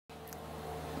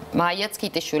მაია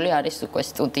ცქიტიშვილი არის უკვე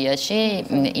სტუდიაში,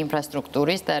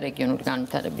 ინფრასტრუქტურის და რეგიონული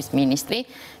განვითარების მინისტრი.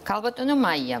 ქალბატონო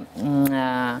მაია,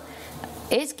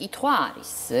 ეს კითხვა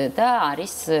არის და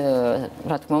არის,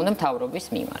 რა თქმა უნდა, მთავრობის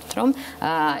მიმართ, რომ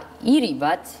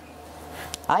ირიბად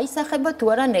აისახება თუ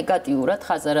არა ნეგატიურად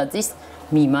ხაზარაძის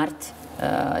მიმართ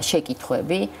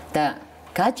შეკითხვები და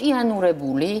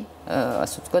გაჭიანურებული,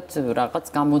 ასე ვთქვათ, რაღაც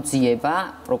გამოძიება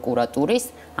პროკურატურის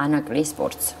ანაკლიის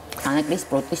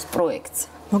პორტის პროექტს.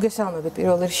 მოგესალმებით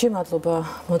პირველ რიგში, მადლობა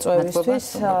მოწვევისთვის.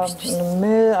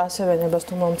 მე ასევე ნებას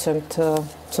თუ მომცემთ,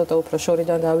 ცოტა უფრო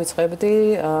შორიდან დავიწყებდი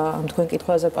ამ თქვენ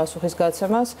კითხვაზე პასუხის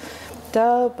გაცემას და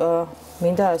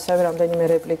მინდა ასევე რამდენიმე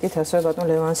რეპლიკით ასევე ბატონ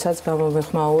ლევანსაც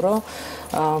გამოვეხმაურო.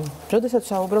 როდესაც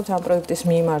ვსაუბრობთ ამ პროექტის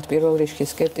მიმართ პირველ რიგში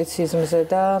სკეპტიციზმზე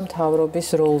და მთავრობის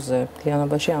როლზე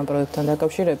მთლიანობაში ამ პროექტთან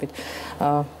დაკავშირებით,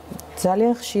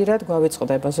 ძალიან ხშირად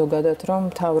გვავიწყდება ზოგადად, რომ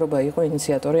მთავრობა იყო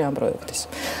ინიციატორი ამ პროექტის.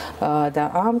 და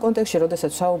ამ კონტექსტში,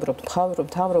 როდესაც ვსაუბრობთ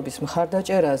მთავრობის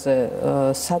მხარდაჭერაზე,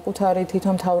 საკუთარი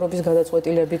თვითონ მთავრობის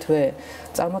გადაწყვეტილებითვე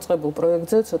წარმოწყებულ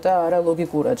პროექტზე ცოტა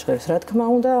არალოგიკურად ჟღერს. რა თქმა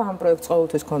უნდა, ამ პროექტს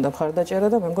ყოველთვის ჰქონდა მხარდაჭერა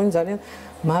და მე მგონი ძალიან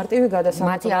მარტივი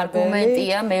გადასამოწმებელი. მათი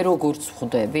არგუმენტია, მე როგორც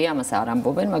ხვდები, ამას არ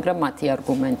ამბობენ, მაგრამ მათი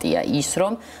არგუმენტია ის,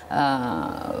 რომ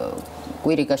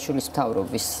კვირიკაშვილის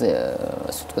მთავრობის,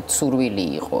 ასე ვთქვათ, სურვილი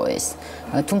იყო ეს.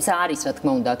 თუმცა არის, რა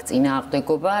თქმა უნდა, აქ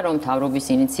წინააღმდეგობა, რომ მთავრობის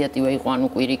ინიციატივა იყო, ანუ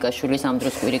კვირიკაშვილის ამ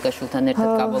დროს კვირიკაშვილთან ერთად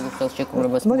კაბალურ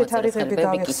ხელშეკრულებას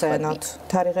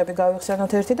თარიღები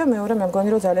გავიხსენოთ ერთი და მეორე მე მგონი,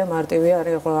 რომ ძალიან მარტივია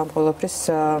არის ამ ყველაფრის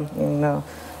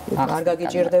არ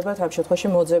გაგიჭირდებათ ამ შემთხვევაში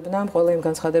მოძებნამ ყველა იმ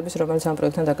განცხადების, რომელიც ამ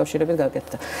პროექტთან დაკავშირებით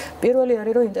გაკეთდა. პირველი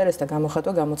არის, რომ ინტერესთა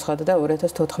გამოხატვა გამოცხადდა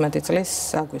 2014 წლის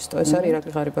აგვისტო. ეს არის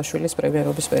ირაკლი ღარიბაშვილის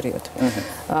პრემიერობის პერიოდი.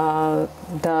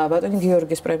 და ბატონი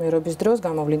გიორგის პრემიერობის დროს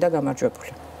გამოვლინდა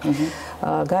გამარჯვებული.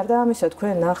 გარდა ამისა,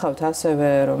 თქვენ ნახავთ ასევე,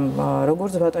 რომ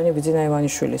როგორც ბატონი ბიძინა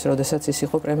ივანიშვილის, როდესაც ის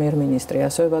იყო პრემიერ-მინისტრი,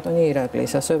 ასევე ბატონი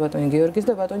ირაკლის, ასევე ბატონი გიორგის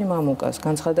და ბატონი მამუკას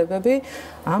განცხადებები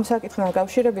ამ საკითხთან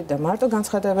დაკავშირებით და მარტო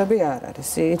განცხადებები არ არის.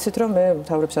 იცით რომ მე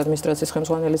მთავრობის ადმინისტრაციის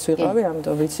ხელმძღვანელიც ვიყავი,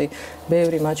 ამიტომ ვიცი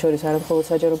ბევრი მათ შორის არა მხოლოდ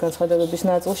საჯარო განცხადებების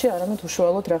ნაწილში, არამედ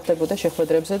უშუალოდ რა ხდებოდა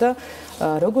შეხვედრებზე და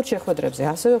როგორც შეხვედრებზე,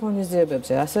 ასევე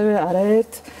ღონისძიებებზე, ასევე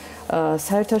არაერთ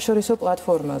საერთაშორისო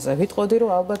პლატფორმაზე. ვიტყოდი,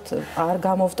 რომ ალბათ არ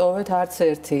გამოვტოვეთ არც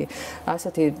ერთი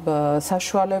ასეთი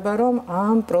საშუალება, რომ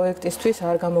ამ პროექტისთვის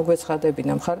არ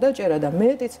გამოგვეცხადებინა მხარდაჭერა და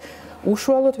მეტიც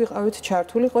უშუალოდ ვიყავით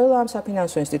ჩართული ყველა ამ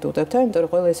საფინანსო ინსტიტუტებთან, იმიტომ რომ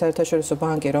ყველა ეს საერთაშორისო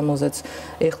ბანკი, რომელზეც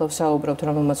ეხლა ვსაუბრობთ,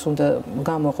 რომელმაც უნდა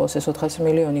გამოყოს ეს 400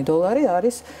 მილიონი დოლარი,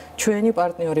 არის ჩვენი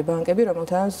პარტნიორი ბანკები,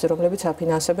 რომლებიც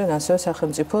აფინანსებენ ასევე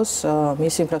სახელმწიფოს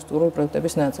მის ინფრასტრუქტურულ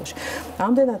პროექტების ნაწილში.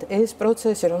 ამდენად ეს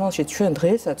პროცესი, რომელშიც ჩვენ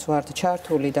დღესაც ვართ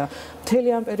ჩართული და მთელი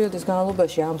ამ პერიოდის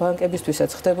განმავლობაში ამ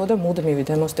ბანკებისთვისაც ხდებოდა მუდმივი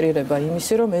დემონსტრირება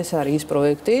იმისი, რომ ეს არის ის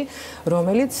პროექტი,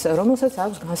 რომელსაც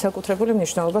აქვს განსაკუთრებული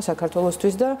მნიშვნელობა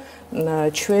საქართველოსთვის და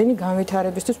ჩვენი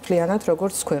განვითარებისთვის მთლიანად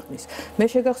როგორც ქვეყნის. მე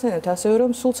შეგახსენებთ ასევე,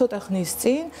 რომ სულ ცოტა ხნის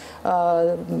წინ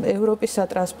ევროპის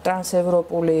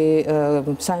ტრანსევროპული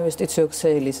საინვესტიციო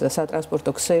ქსელის და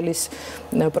სატრანსპორტო ქსელის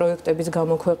პროექტების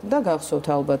გამოქვეყნდა, გახსოვთ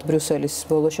ალბათ ბრიუსელის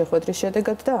ბოლო შეხვედრის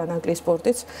შედეგად და ანაკლიის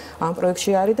პორტიც ამ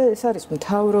პროექტში არის და ეს არის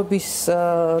მთავრობის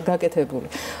გაკეთებული.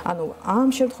 ანუ ამ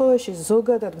შემთხვევაში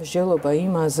ზოგადად მსჯელობა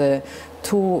იმაზე,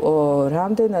 თუ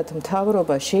რამდენად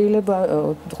მთავრობა შეიძლება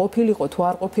ყოფილიყო თუ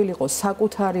არ ყოფილიყო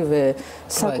საკუთარი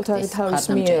თავის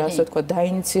მიერ, ასე ვთქვათ,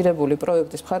 დაინიცირებული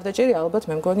პროექტის მხარდაჭერა, ალბათ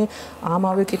მე მგონი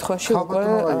ამავე კითხვაში უკვე,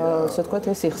 ასე ვთქვათ,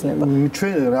 ეს იხსნება.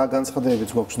 ჩვენ რა განცხადებებიც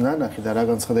გვაქვს ნანახი და რა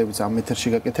განცხადებებიც ამ ეთერში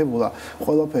გაკეთებულა,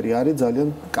 ყველაფერი არის ძალიან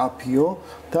კაფიო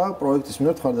და პროექტის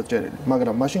მიმართ მხარდაჭერილი.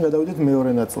 მაგრამ მაშინ გადავიდეთ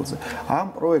მეორე ნაწილზე. ამ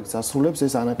პროექტს ასრულებს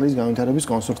ეს ანაკლიის განვითარების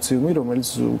კონსორციუმი, რომელიც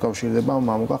უკავშირდება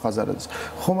მამუკა ხაზარაძეს.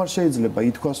 ხომ არ შეიძლება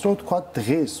ითქვას, რომ თქვა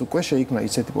დღეს უკვე შეიქმნა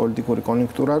ისეთი პოლიტიკური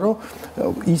კონიუნქტურა, რომ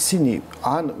ისინი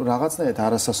ან რაღაცნაირად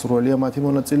არასასურველია მათი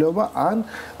მონაწილეობა, ან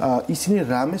ისინი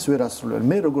რამეს ვერ ასრულებენ.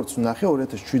 მე როგორც ვნახე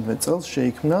 2017 წელს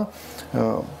შეიქმნა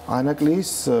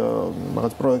ანაკლიის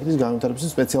რაღაც პროექტის განვითარების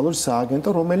სპეციალური სააგენტო,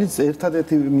 რომელიც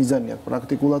ერთადერთი მიზანი აქვს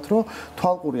პრაქტიკულად, რომ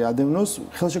თვალყური ადევნოს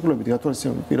ხელშეკრულებით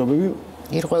გათვალისწინებული პირობები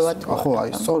ირღვევა თუ ხო, აი,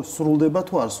 სრულდება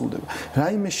თუ არ სრულდება.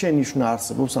 რაიმე შენიშვნა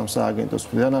არსებობს ამ სააგენტოს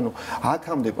მხრიდან, ანუ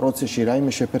აქამდე პროცესში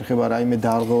რაიმე შეფერხება, რაიმე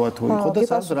დარღვევა თუ იყო და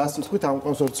სადაც რას ითქვით ამ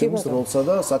კონსორციუმის როლსა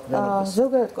და საქმიანობას.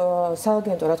 ზოგადად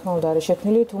სააგენტო რა თქმა უნდა არის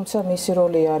შექმნილი, თუმცა მისი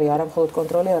როლი არის არა მხოლოდ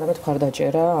კონტროლი, არამედ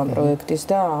მხარდაჭერა ამ პროექტის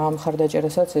და ამ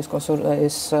მხარდაჭერასაც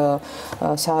ეს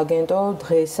სააგენტო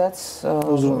დღესაც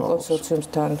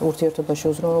კონსორციუმთან ურთიერთობაში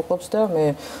უზრუნველყოფს და მე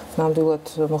ნამდვილად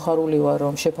მოხარული ვარ,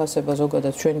 რომ შეფასება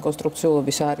ზოგადად ჩვენი კონსტრუქციულ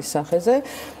მშენელობის არის სახეზე,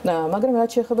 მაგრამ რაც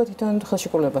შეეხება თვითონ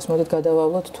ხელშეკრულებას, მოდით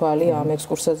გადავავლოთ თვალი ამ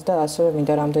ექსკურსსაც და ასევე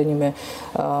მინდა რამდენიმე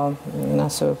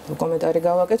ასე კომენტარი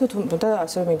გავაკეთოთ და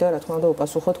ასევე მინდა რა თქმა უნდა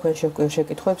უპასუხოთ თქვენ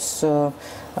შეკითხვებს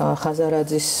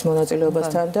ხაზარაძის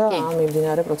მონაწილეობასთან და ამ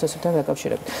მიმდინარე პროცესებთან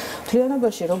დაკავშირებით.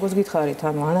 მთლიანობაში როგორც გითხარით,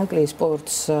 ანუ ანაკლიის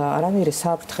პორტს არანაირი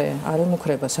საფრთხე არ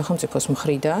ემუქრება სახელმწიფოს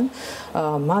მხრიდან.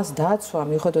 მას დაცვა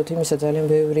მიუხედავად იმისა ძალიან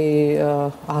ბევრი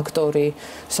აქტორი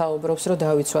საუბრობს, რომ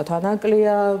დავიცვათ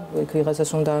ანაკლია, ვიღაცას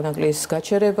უნდა ანაკლიის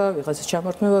გაჩერება, ვიღაცას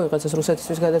ჩამორთმევა, ვიღაცას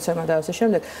რუსეთისთვის გადაცემა და ასე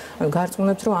შემდეგ.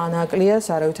 გარწმუნებთ, რომ ანაკლიას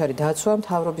არავითარი დაცვა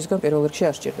მთავრობისგან პირველ რიგში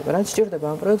არ სჭირდება. რაც სჭირდება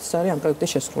ამ პროექტს არის ამ პროექტის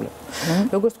შესრულება.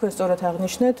 როგორც თქვენ სწორად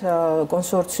აღნიშნეთ,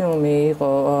 კონსორციუმი იყო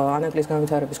ანაკლიის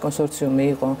განვითარების კონსორციუმი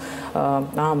იყო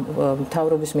ამ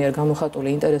მთავრობის მიერ გამოხატული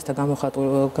ინტერესთა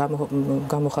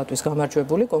გამოხატვის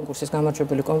გამარჯვებული კონკურსის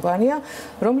გამარჯვებული კომპანია,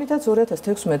 რომლითაც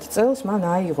 2016 წელს მან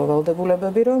აიღო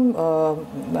ვალდებულებები, რომ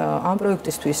ამ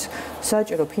პროექტისთვის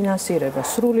საჭირო ფინანსირება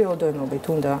სრული ოდენობით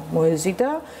უნდა მოეზიდა,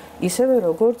 ისევე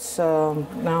როგორც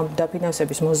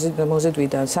დაფინანსების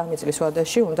მოზიდვიდან 3 წლის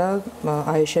ვადაში უნდა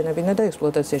აეშენებინა და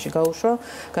ექსპლუატაციაში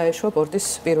გაეშვა პორტის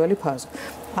პირველი ფაზა.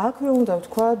 აქვე უნდა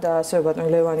ვთქვა და ასევე ბატონი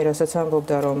ლევანი რასაც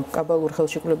ამბობდა, რომ კაბალურ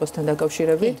ხელშეკრულებასთან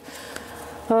დაკავშირებით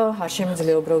არ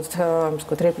შემიძლია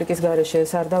უბრალოდ რეპლიკის გარეშე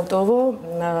ეს არ დავტოვო.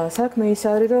 საქმე ის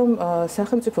არის, რომ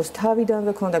სახელმწიფოს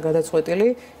თავიდანვე ქონდა გადაწყვეტილი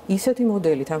ისეთი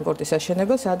მოდელით ამ პორტის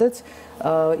აშენება, სადაც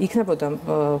იქნებოდა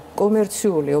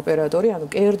კომერციული ოპერატორი, ანუ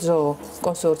კერძო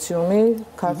კონსორციუმი,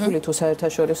 ქართული თუ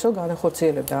საერთაშორისო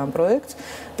განახორციელებდა ამ პროექტს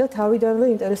და თავიდანვე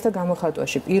ინტერესთა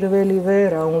გამოხატვაში პირველივე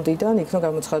რაუნდიდან იქნა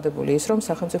გამოცხადებული ის, რომ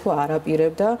სახელმწიფო არ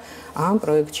აპირებდა ამ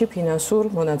პროექტში ფინანსურ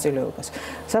მონაწილეობას.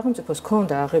 სახელმწიფოს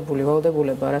ქონდა აღებული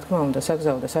ვალდებულება, რა თქმა უნდა,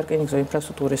 საგზაო და სარკინიგზო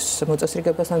ინფრასტრუქტურის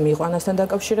მოწესრიგებასთან მიყვანასთან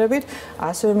დაკავშირებით,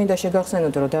 ასევე მინდა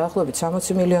შეგახსენოთ, რომ დაახლოებით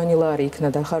 60 მილიონი ლარი იქნა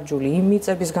დახარჯული იმ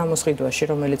მიწების გამოსყიდვაში,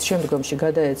 რომელიც შემდგომში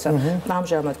გადაეცა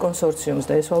ამჟამად კონსორციუმს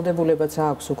და ეს ვალდებულებაც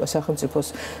აქვს უკვე სახელმწიფოს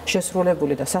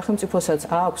შესრულებული და სახელმწიფოსაც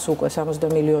აქვს უკვე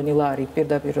 60 მილიონი ლარი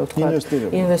პირდაპირ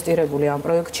ვთქვათ ინვესტირებული ამ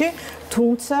პროექტში,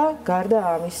 თუმცა გარდა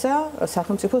ამისა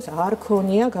სახელმწიფოს არ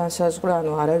ქონია განსაზღვრა,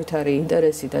 ანუ არავითარი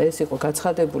ინტერესი და ეს იყო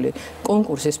გაცხადებული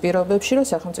კონკურსის პირობებში, რომ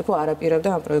სახელმწიფო არ აპირებდა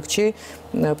ამ პროექტში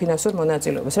ფინანსურ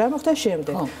მონაწილეობას. რა მოხდა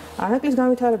შემდეგ? ანაკლის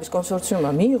განვითარების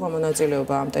კონსორციუმმა მიიღო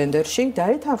მონაწილეობა ამ ტენდერში,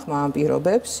 დაეთანხმა ამ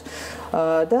პირობებს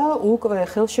და უკვე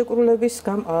ხელშეკრულების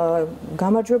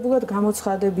გამარჯვებულად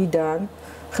გამოცხადებიდან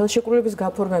ხელშეკრულების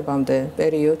გაფორმებამდე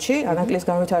პერიოდში ანაკლის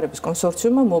განვითარების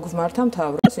კონსორციუმმა მოგმართა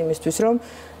მთავრობას იმისთვის, რომ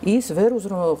ის ვერ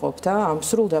უზრუნველყოფდა ამ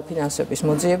სრულ დაფინანსების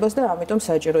მოძიებას და ამიტომ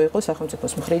საჭირო იყო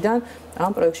სახელმწიფოს მხრიდან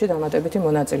ამ პროექტში დამატებითი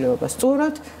მონაწილეობა.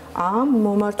 სწორად ამ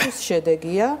მომართვის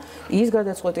შედეგია ის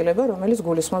გადაწყვეტილება, რომელიც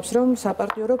გულისხმობს, რომ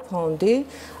საპარტნიორო ფონდი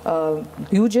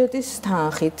ბიუჯეტის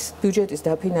თანხით, ბიუჯეტის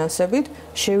დაფინანსებით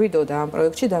შევიდოდა ამ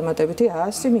პროექტში დამატებითი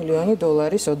 100 მილიონი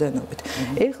დოლარის ოდენობით.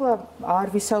 ეხლა არ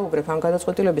ვისაუბრებ ამ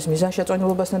გადაწყვეტილების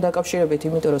მიზანშეწონილობასთან დაკავშირებით,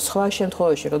 იმიტომ რომ სხვა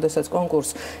შემთხვევაში, როდესაც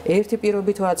კონკურსს ერთი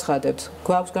პირობით ვაცხადებთ,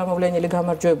 გვაქვს გამოვლენილი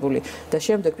გამარჯვებული და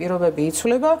შემდეგ პირობები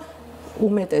იცვლება,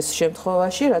 უმეტეს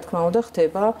შემთხვევაში, რა თქმა უნდა,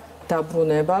 ხდება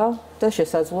დაბრუნება და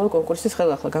შესაძლოა კონკურსის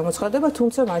ხელახლა გამოცხადება,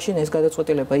 თუმცა მაშინ ეს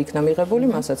გადაწყვეტილება იქნა მიღებული,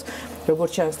 მასაც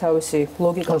როგორც ჩანს თავისი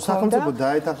ლოგიკა ჰქონდა. სახელმწიფო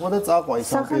დაეთანხმა და წაყვა ის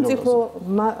ამ პირობებს. სახელმწიფო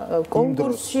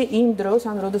კონკურსში იმ დროს,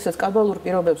 ან როდესაც კაბალურ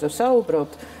პირობებზე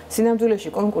ვსაუბრობთ, სინამდვილეში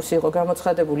კონკურსი იყო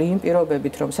გამოცხადებული იმ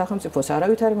პირობებით, რომ სახელმწიფოს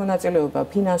არავითარი მონაწილეობა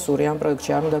ფინანსური ამ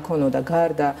პროექტში არ უნდა ქონოდა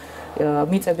გარდა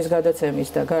მიწების გადაცემის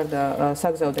და გარდა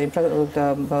საგზაო და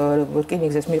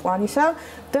რკინიგზის მიყვანისა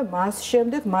და მას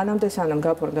შემდეგ მანამდე სანამ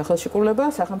გაფორმდა ხელშეკრულება,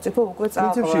 სახელმწიფო უკვე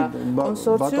წააყვა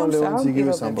კონსორციუმს ამ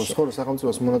პირობებში. ხო,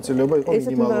 სახელმწიფოს მონაწილეობა იყო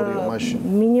მინიმალური მაშინ.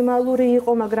 მინიმალური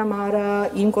იყო, მაგრამ არა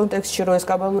იმ კონტექსტში, რომ ეს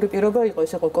კაბალური პირობა იყო,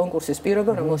 ეს იყო კონკურსის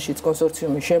პირობა, რომელშიც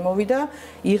კონსორციუმი შემოვიდა,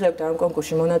 იღებდა ამ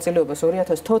კონკურსში მონაწილეობას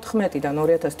 2014-დან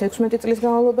 2016 წლის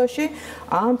განმავლობაში,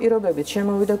 ამ პირობებით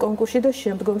შემოვიდა კონკურსში და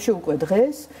შემდგომში უკვე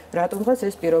დღეს, რატომღაც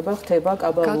ეს პირობა ხდება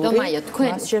კაბალური.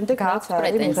 მას შემდეგ რაც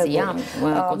არის მიღებული.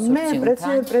 მე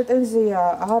პრეტენზია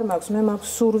არ მაქვს, მე მაქვს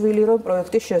სურვილი, რომ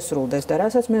პროექტი შესრულდეს და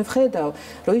რასაც მე ვხედავ,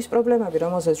 რომ ის პრობლემები,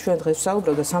 რომელზეც ჩვენ დღეს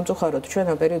ვსაუბრობთ და სამწუხაროდ ჩვენ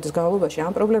ამ პერიოდის განმავლობაში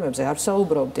ამ პრობლემებზე არ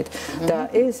ვსაუბრობდით და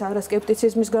ეს არა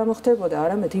სკეპტიციზმის გამო ხდებოდა,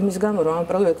 არამედ იმის გამო, რომ ამ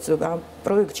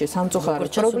პროექტში სამწუხაროდ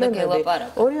პრობლემები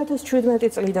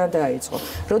 2017 წლიდან დაიწყო.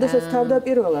 როდესაც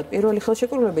თავდაპირველად პირველი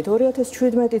ხელშეკრულებით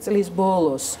 2017 წლის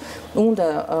ბოლოს უნდა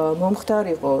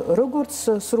მომხდარიყო როგორც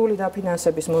სრული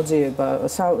დაფინანსების მოძიება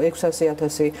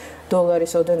 600,000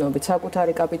 დოლარის ოდენობით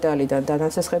საკუთარი კაპიტალიდან და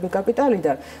ნასესხები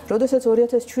კაპიტალიდან, როდესაც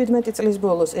 2017 წლის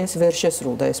ბოლოს ეს ვერ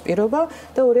შესრულდა ეს პირობა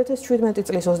და 2017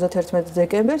 წლის 31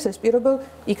 დეკემბერს ეს პირობა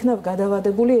იქნა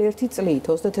გადავადებული 1 წლით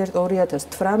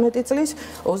 2018 წლის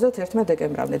 31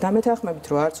 დეკემბრამდე. დამეთანხმებით,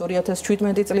 რომ არც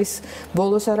 2017 წლის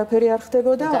ბოლოს არაფერი არ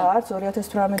ხდებოდა, არც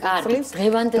 2018 წლის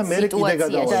დღევანდელ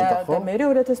სიტუაციაში და მე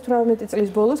 2018 წლის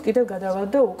ბოლოს კიდევ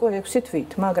გადავადდა უკვე 6 თვით,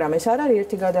 მაგრამ ეს არ არის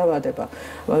ერთი გადავადება.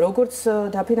 როგორც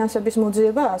დაფინანსების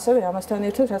მოძიება, ასევე ამასთან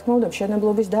ერთად, რა თქმა უნდა,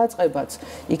 მშენებლობის დაწყებაც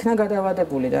იქნა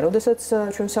გადავადებული და როდესაც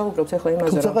ჩვენ საუბრობთ ახლა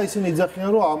იმაზე, რომ თუმცა ისინი იძახიან,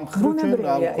 რომ ამ მხრივ ჩვენ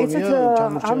არ გქონია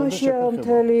ჩამორჩენა. ამაშია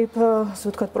მთელი, ასე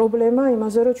ვთქვათ, პრობლემა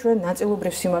იმაზე, რომ ჩვენ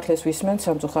ნაწილობრივ სიმართლეს ვისმენთ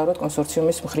სამწუხაროდ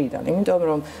კონსორციუმის მხრიდან. იმიტომ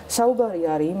რომ საუბარი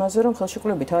არის იმაზე, რომ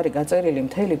ხელშეკრულებით არის გაწერილი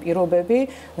მთელი პირობები,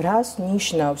 რას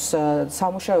ნიშნავს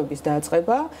სამუშაოების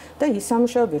დაწყება და ის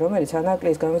სამუშაოები, რომელიც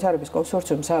ანაკლიის განვითარების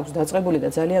კონსორციუმს აქვს დაწყებული და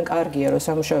ძალიან კარგია, რომ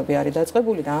სამუშაოები არის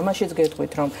დაწყებული და ამაშიც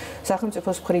გეტყვით, რომ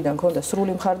სახელმწიფოს მხრიდან ქონდა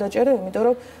სრული მხარდაჭერა, იმიტომ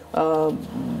რომ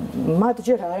მათ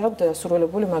ჯერ არ აქვს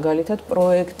დასრულებული მაგალითად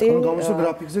პროექტი. გამოსულ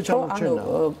გრაფიკზე ჩამორჩენა.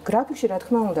 გრაფიკში რა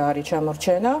თქმა უნდა არის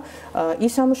ჩამორჩენა.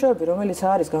 ის სამუშაოები, რომელიც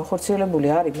არის განხორციელებული,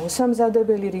 არის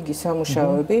მოსამზადებელი რიგის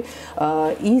სამუშაოები.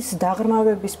 ის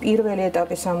დაღრმავების პირველი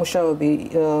ეტაპის სამუშაოები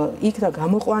იქნა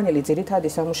გამოყვანილი ძირითადი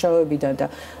სამუშაოებიდან და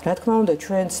რა თქმა უნდა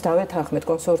ჩვენც დავეთანხმეთ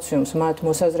კონსორციუმს მათ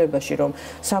მოსაზრებაში, რომ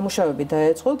სამუშაოები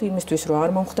დაეწყოთ იმისთვის, რომ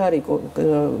არ მომხდარიყო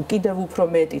კიდევ უფრო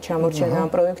მეტი ჩამორჩენა ამ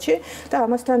პროექტში და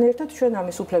ამასთან ერთად ჩვენ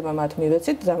ამის უფლება მათ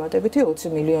მივეცით დამატებითი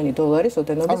 20 მილიონი დოლარის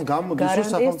ოდენობის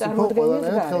გარანტიის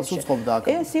წარმოდგენის.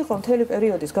 ეს იყო მთელი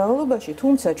პერიოდის განმავლობაში,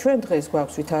 თუმცა ჩვენ დღეს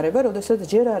გვაქვს ვითარება, როდესაც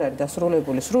ჯერ არ არის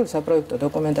დასრულებული სრული საპროექტო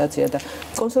დოკუმენტაცია და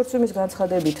კონსორციუმის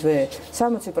განცხადებითვე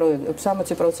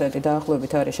 60%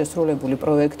 დაახლოებით არის შესრულებული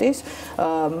პროექტის.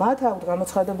 მათ აქვს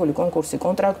გამოცხადებული კონკურსი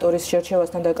კონტრაქტორის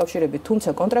შერჩევასთან დაკავშირებით, თუმცა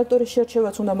კონტრაქტორის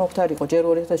შერჩევაც უნდა მოხდარიყო ჯერ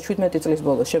 2017 წლის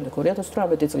ბოლოს, შემდეგ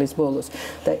 2018 წლის ბოლოს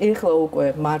და ეხლა უკვე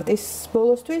მარტის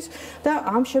ბოლოსთვის და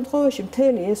ამ შემთხვევაში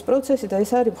მთელი ეს პროცესი და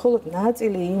ეს არის მხოლოდ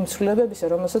ნაწილი იმ ცვლილებებისა,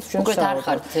 რომელსაც ჩვენ უკვე არ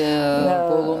ხართ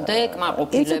ბოლომდე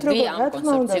კმაყოფილები ამ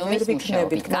კონსორციუმის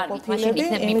მუშაობით. მაშინ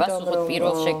იქნებ მიპასუხოთ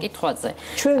პირველ შეკითხვაზე.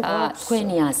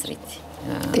 თქვენი აზრით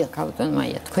კაპიტან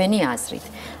მაია, თქვენი აზრით,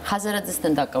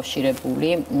 ხაზარაძესთან დაკავშირებული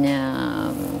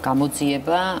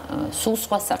გამოძიება სულ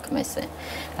სხვა საქმეზე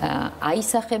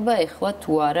აისახება ეხლა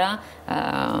თუ არა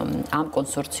ამ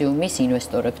კონსორციუმის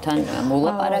ინვესტორებთან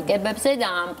მოლაპარაკებებზე და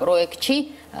ამ პროექტში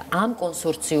ამ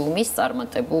კონსორციუმის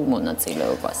წარმატებულ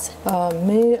მონაწილეობაზე.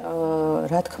 მე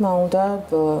რა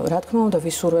თქმა უნდა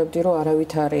ვისურვებდი, რომ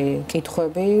არავითარი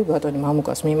კითხვები ბატონი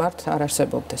მამუკას მიმართ არ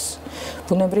არსებობდეს.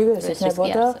 ბუნებრივია ეს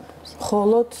იქნებოდა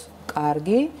მხოლოდ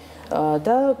კარგი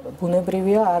და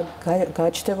ბუნებრივია არ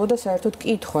გაჩნდებოდა საერთოდ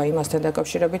კითხვა იმასთან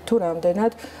დაკავშირებით, თუ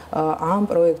რამდენად ამ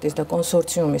პროექტის და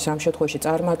კონსორციუმის ამ შემთხვევაში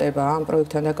წარმატება ამ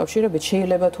პროექტთან დაკავშირებით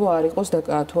შეიძლება თუ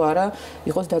არა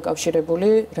იყოს დაკავშირებული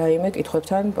რაიმე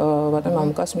კითხვებთან ბატონ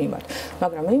მამუკას მიმართ.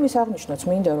 მაგრამ მე იმის აღნიშნაც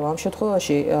მინდა, რომ ამ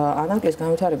შემთხვევაში ანაკლიის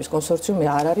განვითარების კონსორციუმი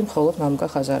არ არის მხოლოდ მამუკა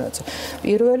ხაზარაძე.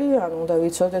 პირველი, უნდა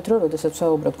ვიცოდეთ, რომ როდესაც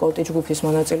ვსაუბრობთ კონტი ჯგუფის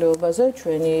მონაწილეობაზე,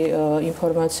 ჩვენი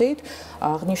ინფორმაციით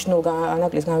აღნიშნულ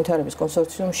ანაკლიის განვითარების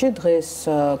კონსორციუმში დღეს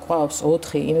ყავს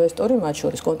 4 ინვესტორი, მათ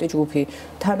შორის კონტი ჯგუფი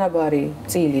თანაბარი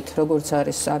წილით, როგორც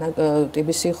არის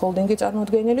TBC ჰოლდინგი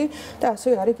წარმოადგენელი და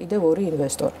ასევე არის კიდევ 2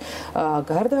 ინვესტორი.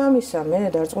 გარდა ამისა, მე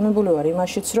დარწმუნებული ვარ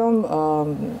იმაშიც, რომ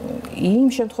იმ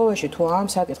შემთხვევაში თუ ამ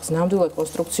საკითხს ნამდვილად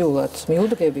კონსტრუქციულად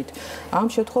მიუდგებით, ამ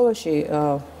შემთხვევაში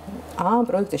ამ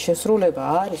პროექტის შესრულება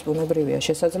არის ბუნებრივია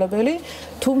შესაძლებელი,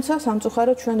 თუმცა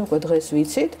სამწუხაროდ ჩვენ უკვე დღეს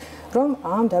ვიცით, რომ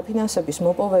ამ დაფინანსების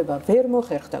მოპოვება ვერ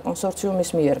მოხერხდა კონსორციუმის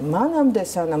მიერ მანამდე,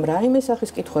 სანამ რაიმე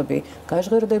სახის კითხვები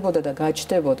გაჟღერდებოდა და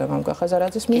გაჩნდებოდა მამუკა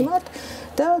ხაზარაძის მიმართ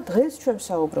და დღეს ჩვენ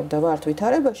ვსაუბრობთ და ვართ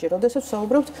ვითარებაში, როდესაც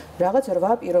ვსაუბრობთ რაღაც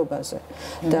 8 პირობაზე.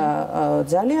 და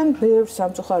ძალიან ბევრ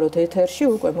სამწუხაროდ ეთერში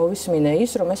უკვე მოვისმინე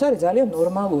ის, რომ ეს არის ძალიან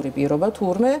ნორმალური პირობა,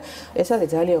 თურმე ეს არის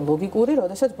ძალიან ლოგიკური,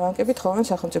 როდესაც ბანკები თხოვენ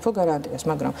სახელმწიფო გარანტიას,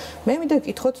 მაგრამ მე მინდა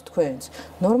გკითხოთ თქვენს.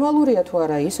 ნორმალურია თუ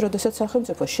არა ის, როდესაც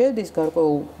სახელმწიფო შედის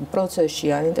გარკვეულ პროცესში,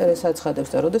 აინტერესებს აცხადებს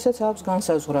და როდესაც აქვს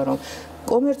განსაზღვრა, რომ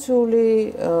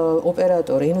კომერციული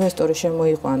ოპერატორი, ინვესტორი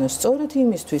შემოიყვანოს სწორედ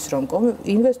იმისთვის, რომ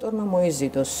ინვესტორმა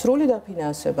მოიზიდოს სრული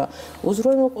დაფინანსება,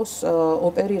 უზრუნველყოს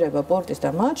ოპერირება პორტის და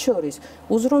მათ შორის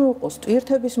უზრუნველყოს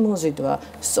ტვირთების მოზიდვა,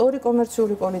 სწორი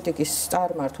კომერციული პოლიტიკის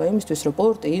წარმართვა იმისთვის, რომ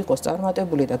პორტი იყოს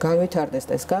წარმატებული და განვითარდეს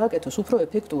და ეს გააკეთოს უფრო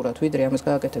ეფექტურად, ვიდრე ამას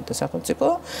გააკეთებდა სახელმწიფო.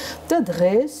 და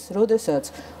დღეს, როდესაც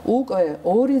უკვე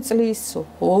 2 წლის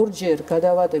ორჯერ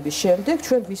გადავადების შემდეგ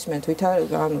ჩვენ ვისმენთ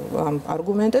ამ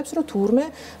არგუმენტებს, რომ თურმე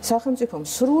სახელმწიფომ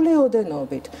სრული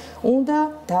ოდენობით უნდა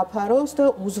დაფაროს და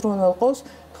უზრუნველყოს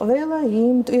ყველა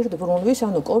იმ ტვირთბრუნვის,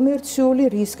 ანუ კომერციული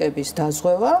რისკების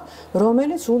დაზღვევა,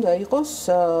 რომელიც უნდა იყოს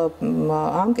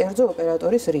ამ კერძო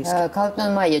ოპერატორის რისკი.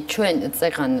 ქალბატონო მაია, ჩვენ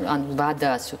წეღან ან ვადა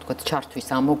ასე ვთქვათ, ჩართვის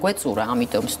ამოგვეწურა,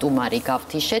 ამიტომ სტუმარი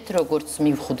გავთიშეთ, როგორც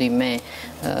მივხვდი მე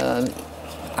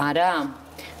არა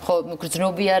ხო,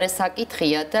 გრძნობიარე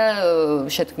საკითხია და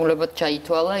შეთქმულებად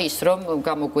ჩაითვალა ის, რომ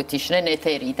გამოგვეთიშნენ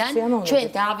ეთერიდან. ჩვენ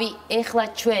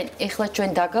ეხლა ჩვენ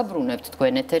დაგაბრუნებთ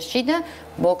თქვენ ეთერში და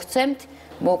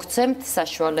მოგცემთ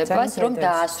საშუალებას, რომ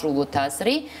დაასრულოთ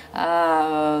აზრი.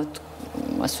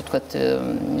 ასე ვთქვათ,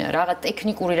 რაღაც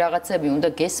ტექნიკური რაღაცები უნდა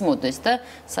გესმოდეს და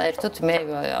საერთოდ მე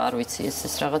არ ვიცი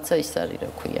ეს რაღაცა ის არის, რა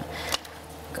ქვია.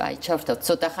 კაი, ჩავთავთ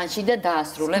ცოტა ხანში და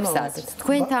დაასრულებს აზრს.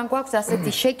 თქვენთან გვაქვს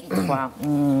ასეთი შეკითხვა.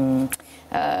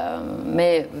 მე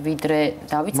ვიდრე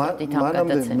დავიწყებდით ამ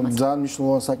გადაცემას. ძალიან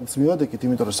მნიშვნელოვანი საკითხს მივადექით,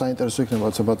 იმიტომ რომ საინტერესო იქნება,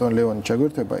 როცა ბატონ ლევანი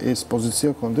ჩაგვერთება, ეს პოზიცია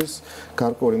კონდეს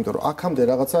გარკვეული, იმიტომ რომ აქამდე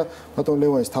რაღაცა ბატონ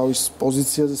ლევანის თავის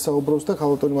პოზიციაზე საუბრობს და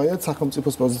ქალბატონი მაია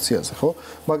სახელმწიფოს პოზიციაზე, ხო?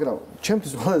 მაგრამ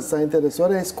ჩემთვის ყველაზე საინტერესო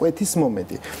არის ეს კვეთის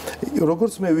მომენტი.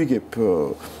 როგორც მე ვიგებ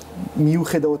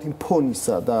მიუხედავად იმ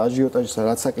ფონისა და აჟიოტაჟისა,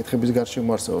 რაც საკითხების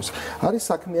გარშემო არსებობს, არის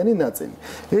საქმიანი ნაწილი.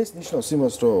 ეს ნიშნავს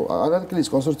იმას, რომ ანაკლიის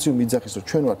კონსორციუმი იძახის, რომ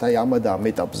ჩვენ ვართ აი ამ და ამ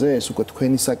ეტაპზე, ეს უკვე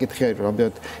თქვენი საკითხი არის, რომ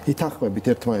რამდენად ითანხმებით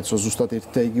ერთმანეთს, რომ ზუსტად ერთ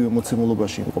და იგივე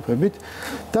მოცემულობაში იმყოფებით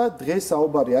და დღეს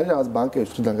საუბარი არის რაღაც ბანკების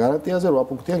მხრიდან გარანტიაზე, 8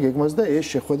 პუნქტიან გეგმაზე და ეს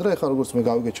შეხვედრა, ეხლა როგორც მე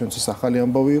გავიგე, ჩვენთვის ახალი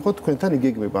ამბავი იყო, თქვენთან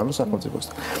იგეგმება, ანუ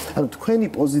სახელმწიფოსთან. ანუ თქვენი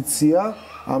პოზიცია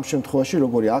ამ შემთხვევაში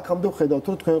როგორი აქამდე ხედავთ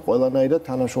რომ თქვენ ყველანაირად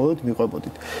თანამშრომლობით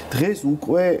მიყვებოდით. დღეს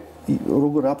უკვე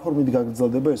როგორ რა ფორმით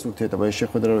გაგრძელდება ეს ურთიერთობა, ეს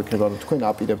შეხვედრა რო იქნება, რომ თქვენ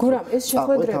აპირებთ. გურამ, ეს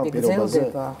შეხვედრები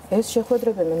გრძელდება. ეს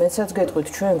შეხვედრები მეცაც გეტყვით,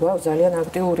 ჩვენ გვაქვს ძალიან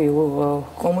აქტიური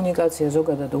კომუნიკაცია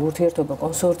ზოგადად ურთიერთობა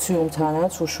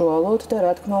კონსორციუმთანაც უშუალოდ და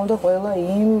რა თქმა უნდა ყველა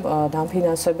იმ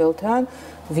დამფინანსებელთან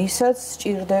ვისაც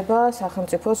სჭირდება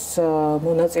სახელმწიფოს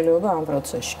მონაწილეობა ამ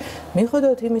პროცესში.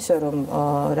 მიუხედავად იმისა, რომ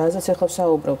რაზეც ახლა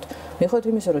ვსაუბრობთ, მიუხედავად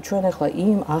იმისა, რომ ჩვენ ახლა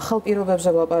იმ ახალ პირობებზე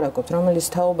ვლაპარაკობთ, რომელიც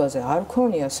თაობაზე არ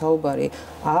ქონია საუბარი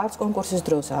არც კონკურსის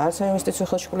დროს, არც საინვესტიციო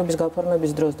ხელშეკრულების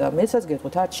გაფორმების დროს და მეცაც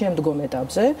გეტყვით, არც შემდგომ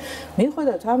ეტაპზე,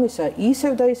 მიუხედავად ამისა,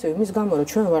 ისევ და ისევ იმის გამო, რომ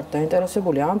ჩვენ ვართ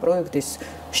დაინტერესებული ამ პროექტის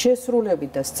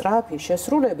შესრულებით და სწრაფი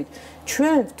შესრულებით,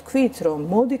 ჩვენ ვთქვით, რომ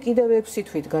მოდი კიდევ 6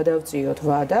 თვით გადავწიოთ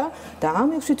ვადა და ამ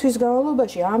 6 თვის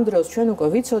განმავლობაში ამ დროს ჩვენ უკვე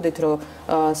ვიცოდით, რომ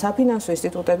საფინანსო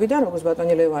ინსტიტუტებიდან, როგორც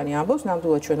ბატონი ლევანი ამბობს,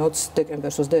 ნამდვილად ჩვენ 20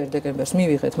 დეკემბერს, 21 დეკემბერს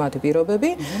მივიღეთ მათი პირობები.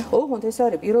 ოღონდ ეს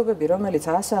არის პირობები, რომელიც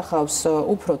ასახავს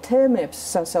უფრო თემებს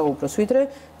სასაუბროს, ვიდრე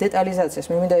დეტალიზაციას.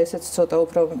 მე მინდა ესეც ცოტა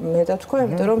უფრო მეტად თქვა,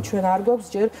 იმიტომ რომ ჩვენ არ გვაქვს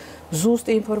ჯერ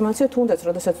ზუსტი ინფორმაცია, თუნდაც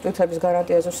როდესაც ტვირთების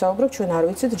გარანტიაზე ვსაუბრობთ, ჩვენ არ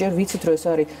ვიცით, ჯერ ვიცით, რომ ეს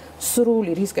არის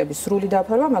სრული რისკების სრული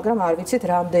დაფარვა, მაგრამ არ ვიცით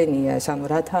რამდენია ეს, ანუ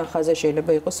რა თანხაზე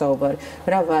შეიძლება იყოს საუბარი,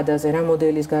 რა ვადაზე, რა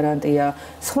მოდელის გარანტია.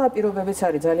 სხვა პირობებიც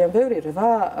არის ძალიან ბევრი,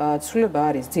 8 ცვლილება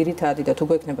არის ძირითადი და თუ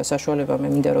გვექნება საშუალება, მე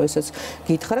მინდა რომ ესეც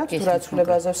გითხრათ, თუ რა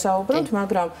ცვლილებაზე ვსაუბრობთ,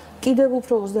 მაგრამ კიდევ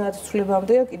უფრო 30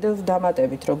 ცვლილებამდეა კიდევ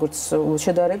დამატებით, როგორც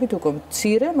შედარებით უკვე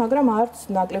მცირე, მაგრამ არც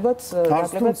ნაკლებად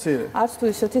არც თუ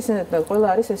ისეთი ყველა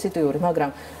არის სენსიტიური,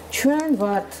 მაგრამ ჩვენ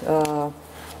ვართ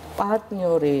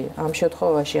პარტნიორი ამ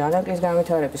შემთხვევაში ანაკლიის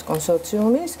განვითარების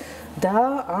კონსორციუმის და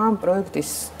ამ პროექტის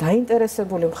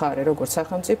დაინტერესებული მხარე როგორც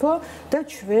სახელმწიფო და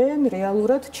ჩვენ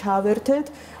რეალურად ჩავერთეთ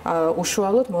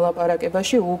უშუალოდ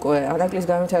მოლაპარაკებაში უკვე ანაკლიის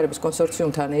განვითარების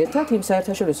კონსორციუმთან ერთად იმ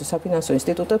საერთაშორისო საფინანსო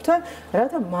ინსტიტუტებთან,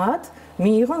 რათა მათ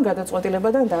მიიღონ გადაწყვეტილება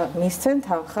და მისცენ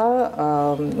თანხა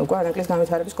უკვე ანაკლიის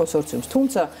განვითარების კონსორციუმს.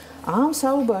 თუმცა ამ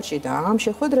საუბარში და ამ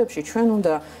შეხვედრებში ჩვენ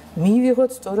უნდა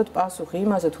მივიღოთ სწორედ პასუხი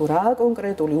იმაზე, თუ რა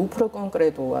კონკრეტული, უფრო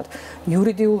კონკრეტულად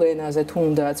იურიდიულ ენაზე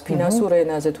თუნდაც, ფინანსურ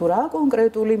ენაზე თუ რა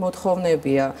კონკრეტული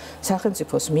მოთხოვნებია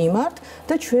სახელმწიფოს მიმართ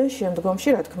და ჩვენ შემდგომში,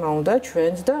 რა თქმა უნდა,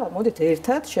 ჩვენც და მოდით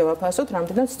ერთად შევაფასოთ,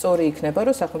 რამდენად სწორი იქნება,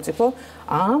 რომ სახელმწიფო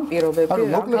ამ პირობებში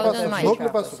მოკლე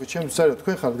პასუხი ჩემთვის არის,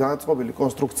 თქვენ ხართ განაწყობილი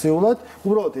კონსტრუქციულად,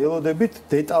 უბრალოდ ელოდებით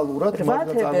დეტალურად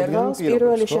მაგრამ წარმოგვიდგენთ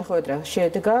პირველი შეხვედრა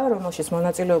შედგა, რომელშიც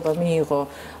მონაწილეობა მიიღო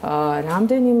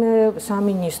რამდენიმე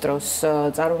სამინისტროს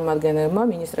წარმომადგენელმა,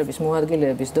 მინისტრების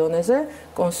მოადგილეების დონეზე,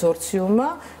 კონსორციუმმა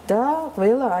და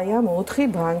ყველა აი ამ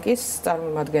 4 ბანკის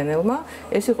წარმომადგენელმა.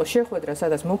 ეს იყო შეხვედრა,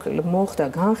 სადაც მოხდა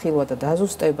განხილვა და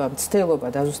დაზუსტება, მცდელობა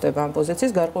დაზუსტება ამ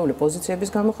პოზიციის, გარკვეული პოზიციების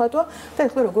გამოხატვა და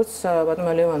ეხლა როგორც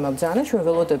ბატონმა ლევანმა ბრძანა, ჩვენ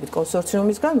ველოდებით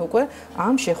კონსორციუმისგან უკვე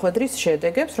ამ შეხვედრის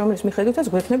შედეგებს, რომელიც მიხედვითაც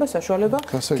გვექნება საშუალება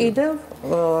კიდევ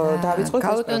დავიწყოთ ეს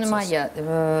პროცესი. ბატონო მაია,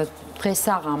 დღეს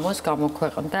საღამოს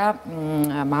გამოქვეყნდა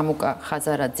მამუკა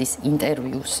ხაზარაძის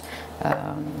ინტერვიუს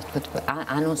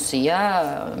ანონსია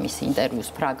მის ინტერვიუს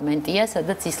ფრაგმენტი ფრაგმენტია,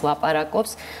 სადაც ის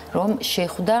ლაპარაკობს, რომ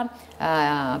შეხვდა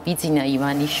ბიძინა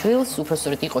ივანიშვილს,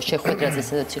 უпростоრად იყო შეხვედრაზე,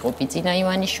 სადაც იყო ბიძინა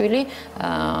ივანიშვილი,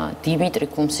 დიმიტრი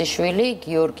კუმსიშვილი,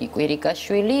 გიორგი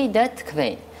კვირიკაშვილი და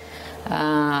თქვენ.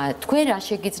 თქვენ რა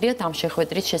შეგიძლიათ ამ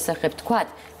შეხვედრის შესახებ თქვათ?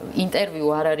 ინტერვიუ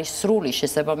არ არის სრული,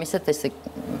 შესაბამისად ესე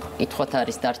კითხვათ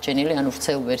არის დარჩენილი, ანუ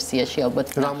ვრცელ ვერსიაში ალბათ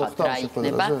ნახავთ რა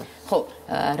იქნება. ხო,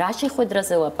 რა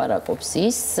შეხვედრაზე ლაპარაკობს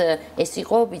ის? ეს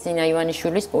იყო ბიძინა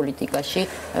ივანიშვილის პოლიტიკაში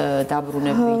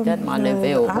დაბრუნებიდან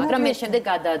მალევეო, მაგრამ მე შემდეგ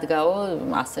გადაადგაო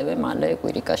ასევე მალე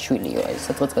კვირიკაშვილიო, აი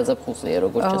სადღაც გაზაფხულზეა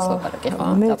როგორც ჩასლაპარაკე, ხო?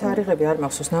 მე თარიღები არ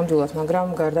მახსოვს ნამდვილად, მაგრამ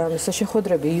გარდა ამისა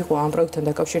შეხვედრები იყო ამ პროექტთან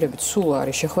დაკავშირებით, სულ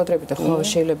არის შეხვედრები და ხო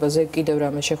შეიძლება ზე კიდევ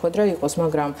რამე შეხვედრა იყოს,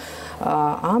 მაგრამ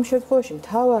ამ შემთხვევაში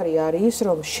მთავარი არის ის,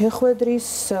 რომ შეხვედრის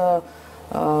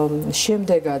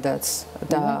შემდეგადაც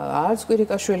და არც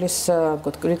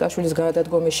კვირიკაშვილის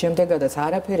გადადგომის შემდეგადაც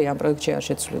არაფერი ამ პროექტში არ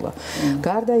შეცვლილა.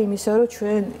 გარდა იმისა, რომ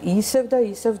ჩვენ ისევ და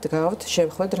ისევ დგავთ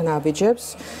შეხვედრ ნაბიჯებს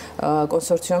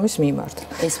კონსორციუმის მიმართ.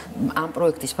 ეს ამ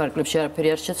პროექტის ფარგლებში არაფერი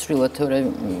არ შეცვლილა, თორემ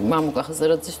მამუკა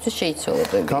ხაზარაძისთვის შეიცვალა.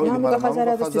 მამუკა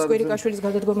ხაზარაძისთვის კვირიკაშვილის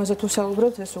გადადგომაზე თუ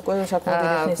საუბრობთ, ეს უკვე საკმაოდ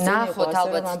იქნის წინ იყო. ნახოთ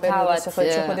ალბათ თავად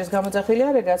შეხვედრის გამოძახილი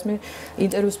არის, რაც მე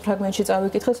ინტერვიუს ფრაგმენტში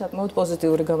წავიკითხე, საკმაოდ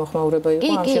პოზიტიური გამოხმაურება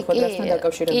იყო ამ შეხვედრასთან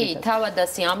დაკავშირებით. კი, თავად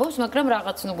ასე ამბობს, მაგრამ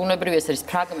რაღაც ბუნებრივი ეს არის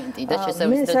ფრაგმენტი და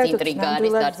შესაბამისად ინტრიგა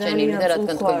არის დარჩენილი და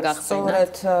რადგან თქვენ გახსენათ.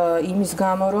 სწორედ იმის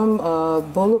გამო, რომ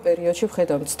ბოლო პერიოდში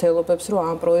ვხედავ მცდელობებს, რომ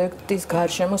ამ პროექტის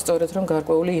გარშემო სწორედ რომ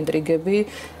გარკვეული ინტრიგები,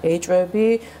 ეჭვები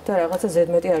და რაღაცა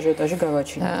ზედმეტი აჟიოტაჟი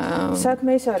გავაჩინა.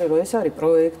 საქმე ის არის, რომ ეს არის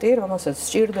პროექტი, რომელსაც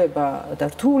სჭირდება და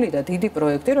რთული და დიდი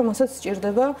პროექტი, რომელსაც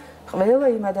სჭირდება ყველა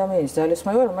იმ ადამიანის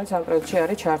ძალისხმევა, რომელიც ამ პროექტში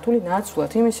არის ჩართული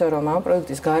ნაცვლად იმისა, რომ ამ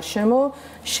პროექტის გარშემო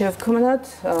შევქმნათ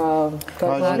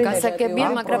გასაგებია,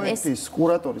 მაგრამ ეს პროექტის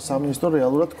კურატორი სამინისტრო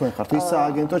რეალურად თქვენ ხართ. ის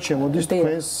სააგენტოდ შემოდის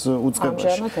თქვენს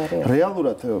უწყებაში.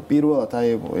 რეალურად პირველად აი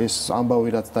ეს ამბავი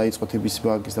რაც დაიწყო თბილისის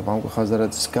ბანკის და მამუკა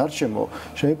ხაზარაძის გარშემო,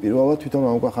 შენ პირველად თვითონ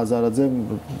მამუკა ხაზარაძე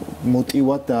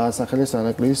მოტივად დაასახელეს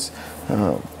ანაკლიის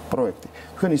პროექტი.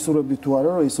 თქვენ ისურვებდით თუ არა,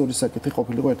 რომ ეს ორი საკითხი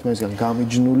ყოფილიყო ერთმანეთისგან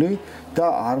გამიჯნული და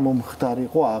არ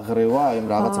მომხდარიყო აღრევა აი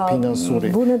რაღაცა ფინანსური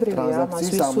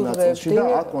ტრანზაქციის ამ ნაწილში და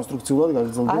აქ კონსტრუქციულად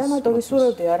გაგრძელდეს. არა მარტო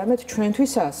ვისურვებდი, არამედ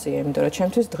ჩვენთვის ასეა, იმიტომ რომ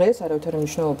ჩვენთვის დღეს არავითარი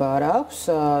მნიშვნელობა არ აქვს,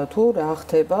 თუ რა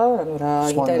ხდება, ანუ რა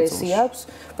ინტერესი აქვს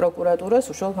პროკურატურას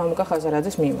უშუალოდ მამუკა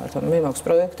ხაზარაძის მიმართ. მე მაქვს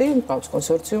პროექტი, მყავს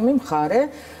კონსორციუმი, მხარე,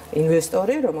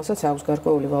 ინვესტორი, რომელსაც აქვს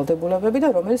გარკვეული ვალდებულებები და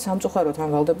რომელიც სამწუხაროდ ამ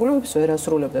ვალდებულებებს ვერ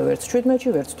ასრულებდა ვერც 17-ში,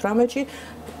 ვერც 18-ში.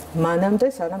 მანამდე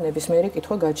სანამ ნებისმიერი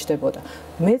კითხვა გაჩნდებოდა.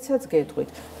 მეცაც გეტყვით,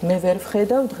 მე ვერ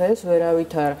ვხედავ დღეს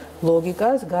ვერავითარ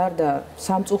ლოგიკას გარდა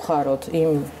სამწუხაროდ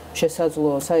იმ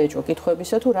შესაძლო საეჭვო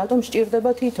კითხვებისა თუ რატომ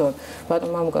სჭირდება თვითონ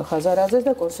ბატონ მამუკა ხაზარაძეს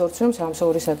და კონსორციუმს ამ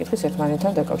ორი საკითხის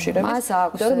ერთმანეთთან დაკავშირებით. მას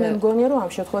აქვს. მე მგონია რომ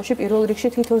ამ შემთხვევაში პირველ რიგში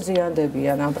თვითონ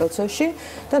ზიანდებიან ამ პროცესში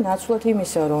და ნაცვლად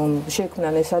იმისა რომ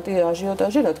შექმნან ეს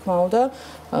აჟიოტაჟი, რა თქმა უნდა,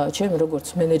 ჩემი როგორც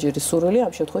მენეჯერის სურვილი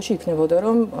ამ შემთხვევაში იქნებოდა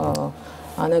რომ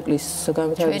ანაკლიის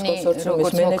განვითარების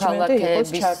კონსორციუმის მენეჯმენტი იყოს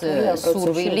ჩართული ამ პროცესში.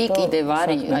 სურვილი კიდევ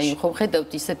არის, აი ხო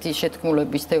ხედავთ ისეთი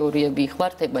შეთქმულების თეორიები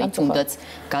იხლართება, ის თუნდაც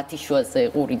გათიშვაზე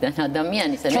ყურიდან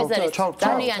ადამიანის, ეს არის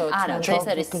ძალიან არა, ეს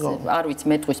არის არ ვიცი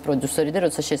მეტყვის პროდიუსერი და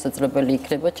როცა შესაძლებელი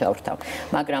იქნება ჩავრთავ.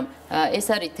 მაგრამ ეს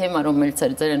არის თემა, რომელიც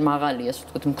არის ძალიან მაღალი, ასე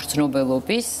ვთქვათ,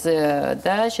 მგრძნობელობის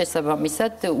და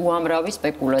შესაბამისად უამრავი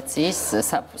სპეკულაციის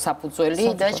საფუძველი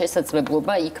და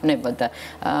შესაძლებლობა იქმნება და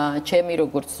ჩემი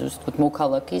როგორც ვთქვათ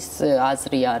მოქალაქის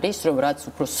აზრი არის, რომ რაც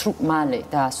უფრო მალე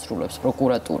დაასრულებს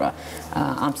პროკურატურა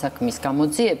ამ საქმის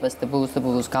გამოძიებას და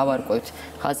ბოლოს გავარკვევთ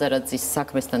ხაზარაძის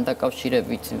საქმესთან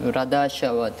დაკავშირებით რა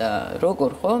დააშავა და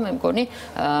როგორ ხო, მე მგონი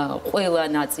ყველა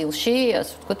ნაწილში,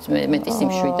 ასე ვთქვათ, მეტი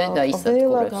სიმშვიდე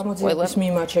დაისადგურებს. ყველა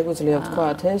მიმართ შეგვიძლია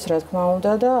ვთქვათ ეს, რა თქმა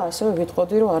უნდა და ასევე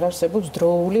ვიტყოდი, რომ არ არსებობს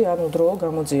დროული, ანუ დროო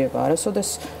გამოძიება. არასოდეს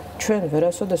ჩვენ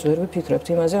ვერასოდეს ვერ ვიფიქრებთ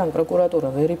იმაზე, ან პროკურატურა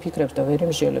ვერ იფიქრებს და ვერ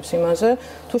იმსჯელებს იმაზე,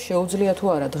 თუ შეუძლია თუ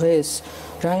არა დღეს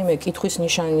რაიმე კითხვის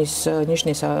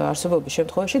ნიშნის არსებობის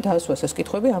შემთხვევაში დაასვას ეს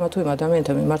კითხვები ამა თუ იმ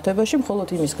ადამიანთა მიმართებაში, მხოლოდ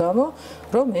იმის გამო,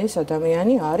 რომ ეს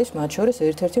ადამიანი არის მათ შორის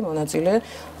ერთ-ერთი მონაწილე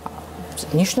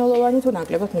ნიშნულოვანი თუ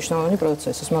ნაკლებად ნიშნულოვანი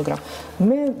პროცესის, მაგრამ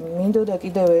მე მინდოდა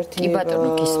კიდევ ერთი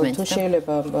თუ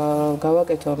შეიძლება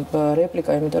გავაკეთო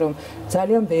რეპლიკა, იმიტომ რომ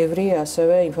ძალიან ბევრი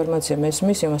ასევე ინფორმაცია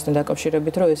მესმის იმასთან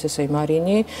დაკავშირებით, რომ SSA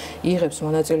მარინი იღებს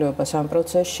მონაწილეობას ამ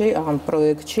პროცესში, ამ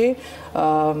პროექტში,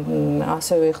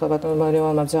 ასევე ეხლა ბატონო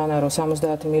მარიამმა ბრძანა, რომ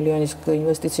 70 მილიონის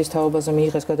ინვესტიციის თაობაზე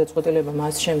მიიღეს გადაწყვეტილება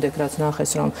მას შემდეგ, რაც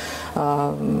ნახეს, რომ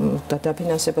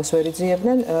დაფინანსებას ვერ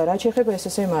იძიებდნენ, რაც შეეხება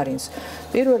SSA მარინს.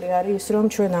 პირველი არის ის, რომ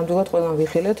ჩვენ ნამდვილად ყველამ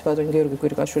ვიხილეთ, ბატონ გიორგი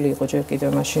კვირიკაშვილი იყო ჯერ კიდევ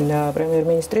მაშინ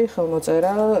პრემიერ-მინისტრი,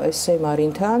 ხელმოწერა SSA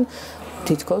მარინთან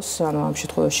თითქოს, ანუ ამ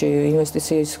შემთხვევაში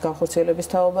ინვესტიციის განხორციელების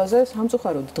თაობაზე.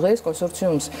 სამწუხაროდ დღეს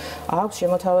კონსორციუმს აქვს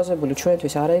შემოთავაზებული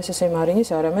ჩვენთვის არა SSA მარინის,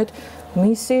 არამედ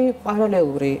მისი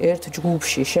პარალელური ერთ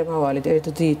ჯგუფში შემავალი, ერთ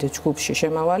დიდ ჯგუფში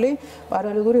შემავალი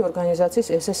პარალელური ორგანიზაციის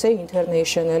SSA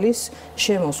International-ის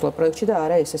შემოსვლა პროექტში და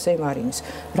არა SSA მარინის.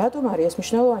 რატომ არის ეს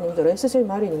მნიშვნელოვანი? იმიტომ რომ SSA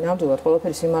მარინი ნამდვილად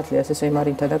ყველაფერი სიმართლეა SSA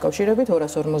მარინთან დაკავშირებით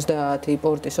 250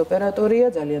 პორტის ოპერატორია,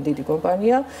 ძალიან დიდი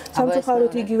კომპანია.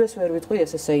 სამწუხაროდ იგივეს ვერ ვიტყვი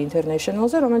SSA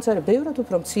International-ზე, რომელიც არის ბევრად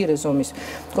უფრო მცირე ზომის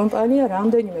კომპანია,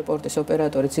 რამდენიმე პორტის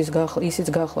ოპერატორიც ისიც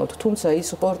გახლავთ, თუმცა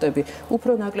ის პორტები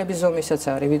უფრო ნაკლები ზომისაც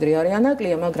არის, ვიდრე არის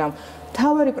ანაკლია, მაგრამ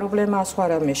თავარი პრობლემა სხვა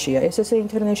რამეშია. SSA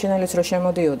International-იც რო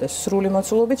შემოდიოდეს სრული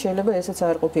მოცულობით, შეიძლება ესეც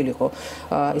არ ყოფილიყო.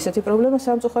 ისეთი პრობლემა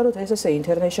სამწუხაროდ SSA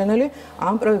International-ი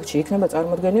ამ პროექტში იქნება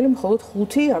წარმოდგენილი მხოლოდ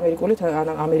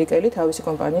 5 ამერიკელი თავისი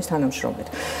კომპანიის თანამშრომლით.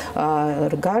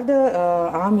 გარდა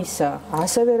ამისა,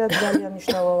 ასევე რაც ძალიან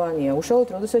მნიშვნელოვანია, უშუალოდ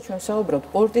როდესაც ჩვენ საუბრობთ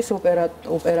პორტის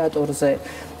ოპერატორზე,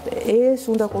 ეს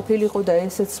უნდა ყოფილიყო და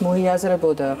ესეც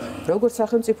მოიაზრებოდა როგორც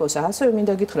სახელმწიფოს, ასევე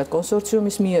მინდა გითხრათ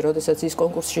კონსორციუმის მიერ, როდესაც ის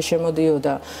კონკურსში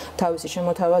შემოდიოდა თავისი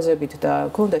შემოთავაზებით და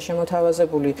ჰქონდა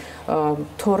შემოთავაზებული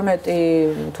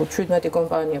 12 თუ 17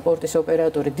 კომპანია პორტის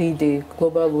ოპერატორი, დიდი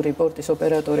გლობალური პორტის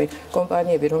ოპერატორი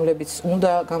კომპანიები, რომლებიც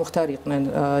უნდა გამختარიყვნენ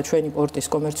ჩვენი პორტის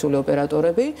კომერციული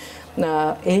ოპერატორები.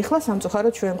 ეხლა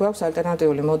სამწუხაროდ ჩვენ გვაქვს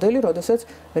ალტერნატიული მოდელი, როდესაც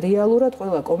რეალურად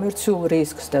ყველა კომერციულ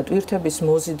რისკს და ტვირთების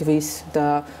მოზიდვის და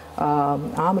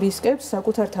ამ რისკებს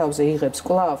საკუთარ თავზე იღებს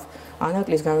კვლავ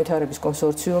ანაკლიის განვითარების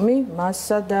კონსორციუმი,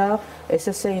 მასსა და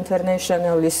SSA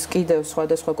International-ის კიდევ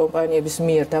სხვადასხვა კომპანიების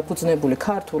მიერ დაფუძნებული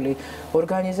ქართული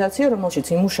ორგანიზაცია, რომელშიც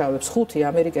იმუშავებს 5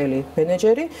 ამერიკელი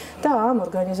მენეჯერი და ამ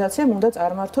ორგანიზაციამ უნდა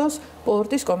წარმართოს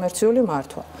პორტის კომერციული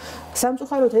მართვა.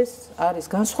 სამწუხაროდ ეს არის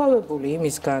განსხვავებული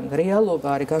იმისგან, რეალობა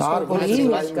არის განსხვავებული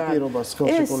იმისგან.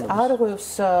 ეს არღვევს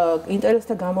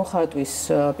ინტერესთა გამოხატვის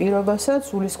პირობასაც,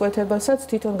 სულისკვეთებასაც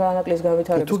თვითონ ანაკლიის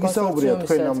განვითარების კონსორციუმის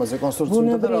თქვენ ამაზე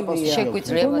კონსორციუმთან და რა პასუხი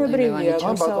შეგვიძლია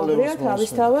გამოსაუბრია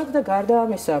თავისთავად და გარდა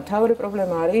ამისა, მთავარი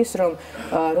პრობლემა არის ის, რომ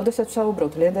როდესაც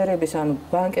ვსაუბრობთ ლენდერების, ანუ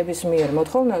ბანკების მიერ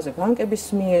მოთხოვნაზე, ბანკების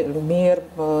მიერ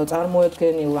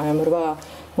წარმოედგენილ ამ 8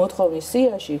 მოთხოვნის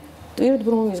სიაში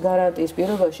ტვირთბრუნვის გარანტიის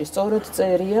პირობაში სწორედ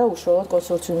წერია უშუალოდ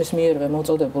კონსორციუმის მიერვე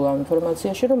მოწოდებულ ამ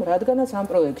ინფორმაციაში, რომ რადგანაც ამ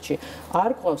პროექტში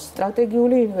არ ყავს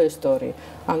სტრატეგიული ინვესტორი,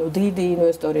 ანუ დიდი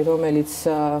ინვესტორი, რომელიც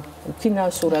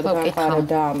ფინანსურად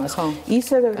განყარებდა ამას,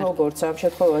 ისევე როგორც ამ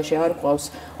შემთხვევაში არ ყავს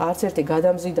არც ერთი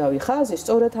გადამზიდავი ხაზი,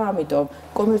 სწორედ ამიტომ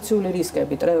კომერციული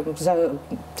რისკები,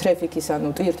 ტრაფიკის,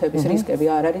 ანუ ტვირთების რისკები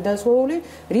არ არის დაზღვეული,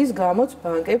 რის გამოც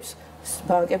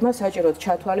ბანკებმა საჭიროდ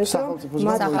ჩათვალეს, რომ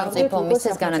სახელმწიფო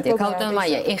მისცეს გარანტია. ქალბატონო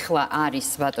მაია, ეხლა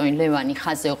არის ბატონი ლევანი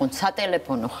ხაზზე, ოღონდ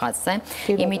სატელეფონო ხაზზე,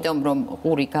 იმიტომ რომ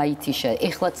ყური გაითიშა,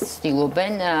 ეხლაც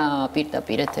ცდილობენ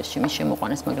პირდაპირ ეთერში მის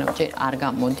შემოყვანას, მაგრამ ჯერ არ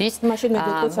გამოდის. მაშინ მე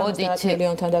გეტყვით 70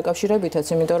 მილიონთან დაკავშირებითაც,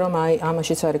 იმიტომ რომ აი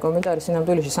ამაშიც არის კომენტარი,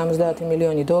 სინამდვილეში 70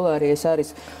 მილიონი დოლარი ეს არის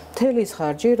მთელი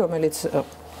ხარჯი, რომელიც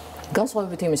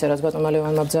განსხვავებით იმისა, რაც ბატონმა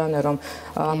ლევანმა ბრძანა, რომ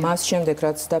მას შემდეგ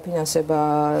რაც დაფინანსება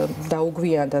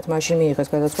დაუგვიანდათ, მაშინ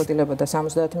მიიღეს გადაწყვეტილება და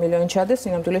 70 მილიონი ჩადეს,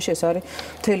 სინამდვილეში ეს არის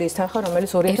მთელი ის თანხა,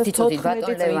 რომელიც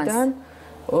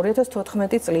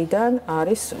 2014 წლიდან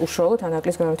არის უშუალოდ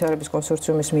ანაკლიის განვითარების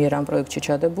კონსორციუმის მიერ ამ პროექტში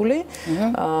ჩადებული,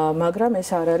 მაგრამ ეს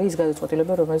არ არის ის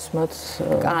გადაწყვეტილება, რომელიც მათ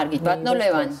კარგით, ბატონო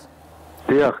ლევანი.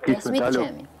 დიახ, გისმენთ, ალო.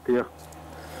 დიახ.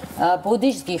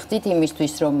 ბოდიშს გიხდით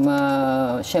იმისთვის, რომ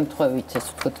შემთხვევით,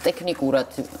 ესე ვთქვათ, ტექნიკურად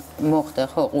მოხდა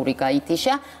ხო ყური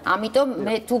გაითიშა, ამიტომ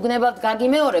მე თუ გნებავთ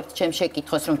გაგიმეორებთ ჩემს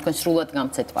შეკითხვას, რომ თქვენ სრულად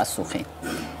გამცეთ პასუხი.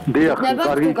 დიახ,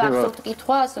 კარგი იქნება. გახსოვთ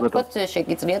კითხვა, ასე ვთქვათ,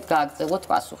 შეგიძლიათ გააგრძელოთ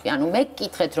პასუხი. ანუ მე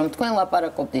გკითხეთ, რომ თქვენ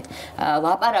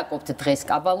ლაპარაკობთ დღეს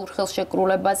კაბალურ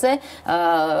ხელშეკრულებაზე,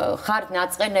 ხართ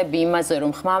ნაწყენები იმაზე,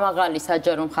 რომ ხმამაღალი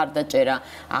საჯარო მხარდაჭერა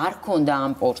არ ქონდა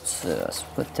ამ პორტს, ასე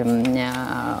ვთქვათ,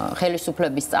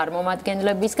 ხელისუფლების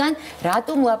წარმომადგენლებისგან,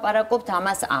 რატომ ლაპარაკობთ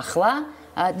ამას ახლა?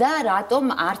 და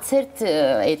რატომ არც ერთ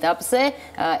ეტაპზე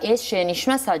ეს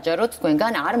შენიშვნა საჯაროდ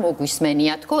თქვენგან არ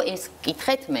მოგვისმენიათქო, ეს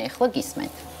კითხეთ მე ახლა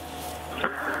გისმენთ.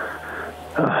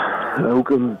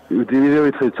 უკვე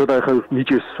დივიდენდები ცოტა ახლა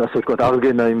ნიჭის, ასე ვთქვათ,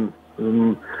 აღდგენა იმ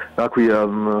რა ქვია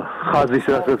ხაზის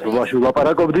რასაც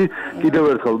ლაპარაკობდი, კიდევ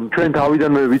ერთხელ ჩვენ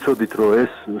თავიდანვე ვიცოდით, რომ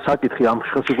ეს საკითხი ამ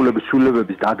ხელშეკრულების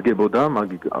ცვლილებების დადგებოდა,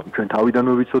 ჩვენ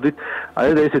თავიდანვე ვიცოდით, აი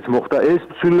და ესეც მოხდა. ეს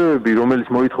ცვლილებები, რომელიც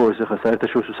მოითხოვეს ახლა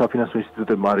საერთაშორისო საფინანსო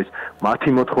ინსტიტუტებმა, არის მათი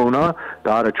მოთხოვნა და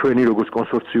არა ჩვენი როგორც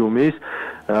კონსორციუმის.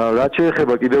 რაც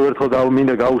შეეხება კიდევ ერთხელ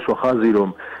მინდა გავუსვა ხაზი, რომ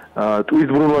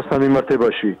ტვირთბრუნვასთან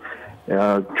მიმართებაში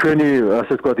ჩვენი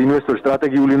ასე ვთქვათ ინვესტორი,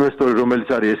 სტრატეგიული ინვესტორი, რომელიც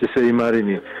არის SSA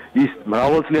მარინი, ის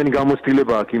მრავალწლიანი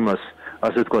გამოცდილება აქვს იმას,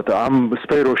 ასე ვთქვათ, ამ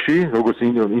სფეროში, როგორც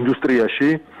ინდუსტრიაში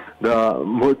და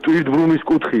ტვირთბრუნვის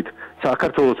კუთხით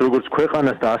საქართველოს როგორც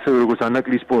ქვეყანას და ასევე როგორც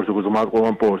ანაკლიის პორტს, როგორც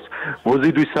ღრმაწყლოვან პორტს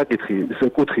მოზიდვის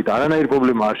კუთხით არანაირი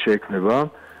პრობლემა არ შეექმნება,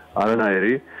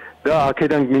 არანაირი. და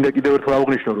აქედან მინდა კიდევ ერთხელ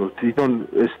აღვნიშნო, რომ თვითონ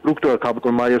ეს სტრუქტურა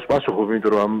კაპიტან მაიას პასუხობ,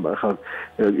 იმიტომ რომ ახლა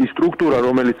ის სტრუქტურა,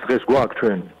 რომელიც დღეს გვაქვს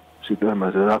ჩვენ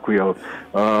სიტუაციაზე, რა ქვია,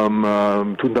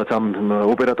 თუნდაც ამ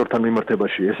ოპერატორთან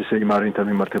მიმართებაში, SSA მარინთან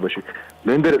მიმართებაში,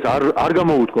 ლენდერებს არ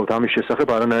გამოუთქვამთ ამის შესახებ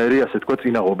არანაირი, ასე თქვა,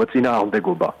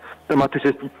 წინააღმდეგობა. და მათთვის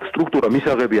ეს სტრუქტურა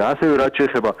მისაღებია, ასევე რაც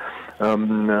შეეხება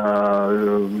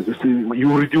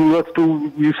იურიდიულად თუ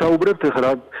ვისაუბრებთ,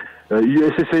 ახლა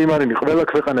SSA მარინი ყველა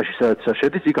ქვეყანაში სადაც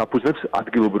შედის, იქ აფუძნებს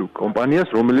ადგილობრივ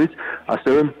კომპანიას,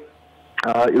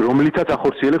 რომელიცაც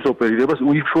ახორციელებს ოპერირებას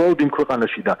უშუალოდ იმ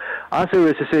ქვეყანაში და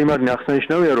ასევე SSA მარინი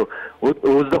აღსანიშნავია, რომ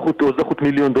 25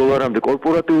 მილიონ დოლარამდე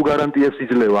კორპორატიულ გარანტიებს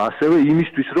იძლევა, ასევე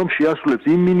იმისთვის, რომ შეასრულებს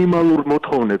იმ მინიმალურ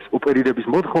მოთხოვნებს, ოპერირების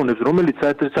მოთხოვნებს, რომელიც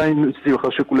საინვესტიციო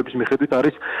ხელშეკრულების მიხედვით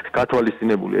არის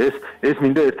გათვალისწინებული. ეს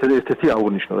მინდა ერთ-ერთი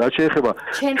აღვნიშნო. რაც შეეხება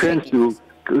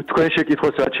თქვენ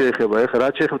შეკითხვას რაც შეეხება, ეხლა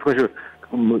რაც შეეხება თქვენ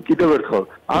კიდევ ერთხელ,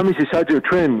 ამისი საჭირო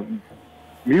ჩვენ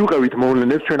მიუყევით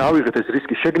მოვლენებს, ჩვენ ავიღეთ ეს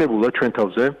რისკი შეგნებულად ჩვენ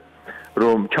თავზე,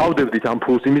 რომ ჩავდებდით ამ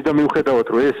ფულს იმის და მიუხედავად,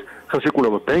 რომ ეს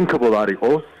ხელშეკრულება bankable არ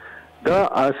იყო და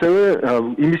ასევე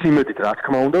იმის იმედით, რა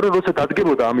თქმა უნდა, რომ როცა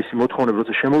დადგებოდა ამისი მოთხოვნები,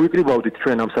 როცა შემოვიკრიბავდით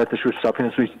ჩვენ ამ საერთაშორისო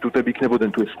საფინანსო ინსტიტუტები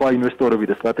იქნებოდნენ თუ სხვა ინვესტორები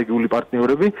და სტრატეგიული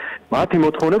პარტნიორები, მათი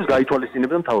მოთხოვნებს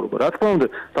გაითვალისწინებდა მთავრობა. რა თქმა უნდა,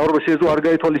 მთავრობა შეეძლო არ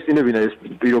გაითვალისწინებინა ეს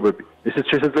პირობები. ესეც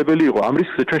შესაძლებელი იყო. ამ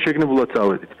რისკზე ჩვენ შეგნებულად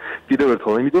წავედით. კიდევ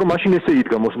ერთხელ, იმიტომ რომ მაშინ ესე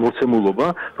იდგა მოცემულობა,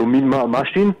 რომ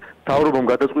მაშინ მთავრობამ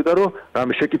გადაწყვიტა, რომ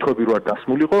რამე შეკითხვები რო არ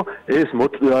დასმულიყო, ეს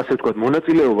ასე ვთქვათ,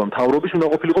 მონაწილეობა მთავრობის უნდა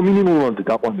ყოფილიყო მინიმუმამდე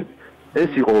დაყვანილი.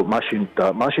 ეს იყო მაშინ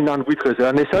და მაშინ ან გვითხრეს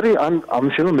ან ეს არის ან ამ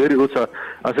შემო მე როცა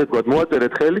ასე ვთქვათ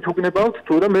მოაწერეთ ხელი თუ გნებავთ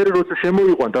თუ და მე როცა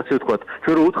შემოიყვანთ ასე ვთქვათ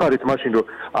ჩვენ რო უთხარით მაშინ რომ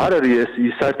არ არის ეს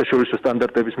საერთაშორისო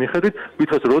სტანდარტების მიხედვით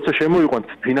გვითხრეს როცა შემოიყვანთ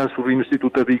ფინანსური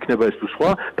ინსტიტუტები იქნება ეს თუ სხვა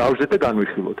დავждეთ და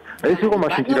განვიხილოთ ეს იყო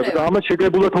მაშინ კიდევ და ამას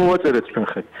შეგებულად მოვაწერეთ ჩვენ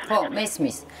ხელი ხო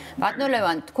მესმის ბატონო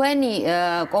ლევან თქვენი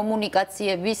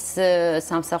კომუნიკაციების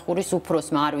სამსახურის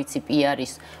უფროსმა არ ვიცი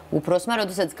პიარის უფროსმა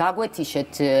როდესაც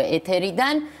გაგვეთიშეთ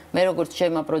ეთერიდან მე როგორც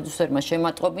შემა პროდიუსერმა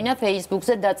შემატყობინა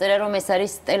Facebook-ზე დაწერა რომ ეს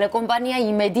არის ტელეკომპანია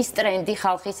იმედის ტრენდი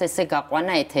ხალხის ესე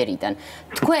გაყვანა ეთერიდან.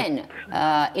 თქვენ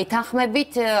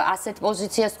ეთანხმებით ასეთ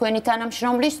პოზიციას თქვენი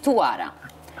თანამშრომლის თუ არა?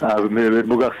 მე ვერ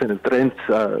მოგახსენებ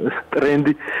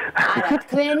ტრენდი. არა,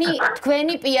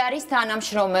 თქვენი პიარის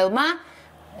თანამშრომელმა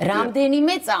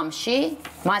რამდენიმე წამში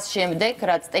მას შემდეგ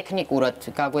რაც ტექნიკურად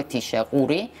გაგვეთიშა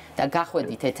ყური და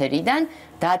გახვედით ეთერიდან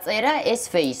დაწერა ეს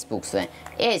Facebook-ზე.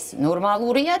 ეს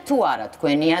ნორმალურია თუ არა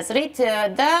თქვენი აზრით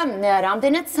და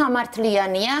რამდენად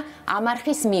სამართლიანია ამ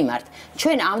არხის მიმართ.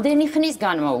 ჩვენ ამდენი ხნის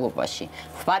განმავლობაში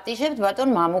ვპატიჟებთ ბატონ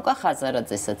მამუკა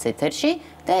ხაზარაძესაც ეთერში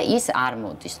და ის არ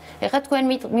მოდის. ეხლა თქვენ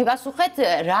მიპასუხეთ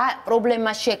რა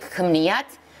პრობლემა შეგქმნიათ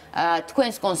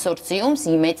თქვენს კონსორციუმს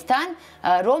იმედთან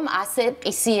რომ ასე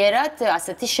ყისიერად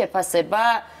ასეთი შეფასება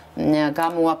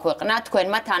გამოაქვეყნა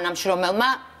თქვენმა თანამშრომელმა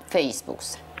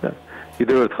Facebook-ზე.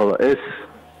 კიდევ ერთხელ ეს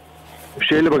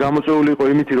შეიძლება გამოწვეული იყო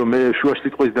იმით რომ მე შუაში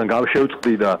სიტყვისგან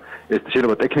გავშევწყდი და ეს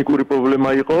შეიძლება ტექნიკური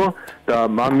პრობლემა იყო და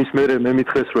მამის მერე მე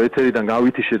მითხეს რომ ეთერიდან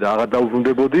გავითიშე და აღარ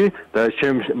დავუბრუნდებოდი და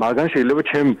მაგან შეიძლება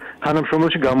ჩემ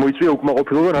თანამშრომელში გამოიწვია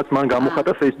უკმაყოფილება რაც მან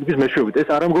გამოხატა Facebook-ის მეშვეობით ეს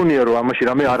არ ამგონია რომ ამაში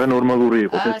რამე არანორმალური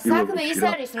იყო ეს პირველი საქმე ის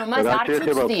არის რომ მას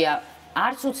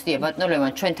არც უცდია ბატონო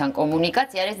ლევან ჩვენთან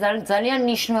კომუნიკაცია არის ძალიან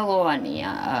მნიშვნელოვანია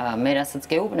მე რასაც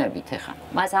გეუბნებით ახლა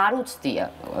მას არ უცდია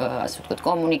ასე ვთქვათ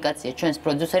კომუნიკაცია ჩვენს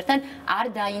პროდიუსერთან არ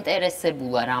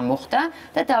დაინტერესებულა რა მოხდა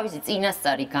და თავისი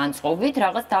წინასწარი განწყობით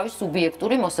რაღაც თავის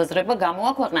სუბიექტური მოსაზრება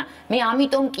გამოაქვეყნა მე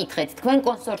ამიტომ მკითხეთ თქვენ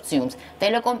კონსორციუმს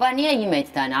ტელეკომპანია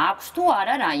იმედთან აქვს თუ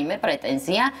არა რაიმე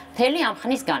პრეტენზია მთელი ამ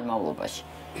ხნის განმავლობაში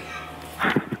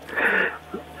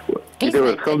კიდევ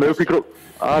ერთხელ მე ვფიქრობ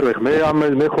არ ვეხ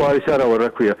მე ხო არის არა ვარ რა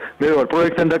ქვია მე ვარ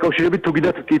პროექტთან დაკავშირებით თუ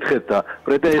კიდაც მკითხეთ და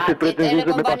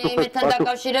პრეტენზიებზე მე პასუხობთ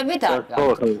დაკავშირებით არ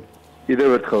კიდევ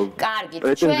ერთხელ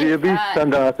პრეტენზიებისთან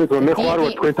და ასე რომ მე ხო არ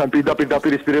ვარ თქვენთან პირდაპირ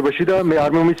დაპირისპირებაში და მე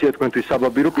არ მომიწია თქვენთვის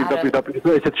საბაბი რომ პირდაპირ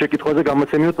ესეთ შეკითხვაზე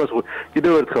გამოცემიოთ პასუხი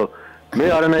კიდევ ერთხელ მე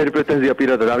არანაირი პრეტენზია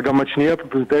პირადად არ გამაჩნია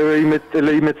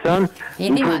ტელეიმედთან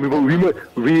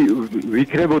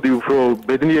ვიქნებოდი უფრო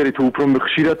ბედნიერი თუ უფრო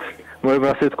ხშირად მე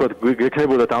ასე ვთქვათ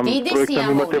გეკნებოდათ ამ პროექტთან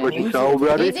მიმართებაში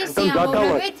საუბარი და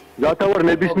გადავართ ზათავარ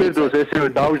ნებისმიერ დროს ესევე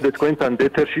დავიждეთ თქვენთან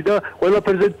ეთერში და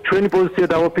ყველაფერზე ჩვენი პოზიცია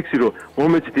დავაფიქსირო.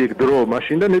 მომეცით ეგ დრო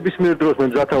მაშინ და ნებისმიერ დროს მე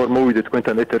ზათავარ მოვიდე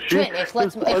თქვენთან ეთერში. ჩვენ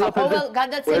ეხლა ყოველ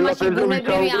გადაცემაში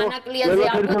ბუნებრივი ანაკლიაზე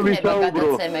არ გვექნება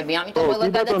გადაცემები, ამიტომ ყველა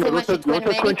გადაცემაში თქვენ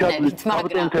მეიქნებით,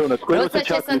 მაგრამ როცა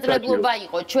შესაძლებლობა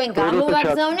იყო ჩვენ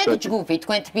გამოვაგზავნეთ ჯგუფი,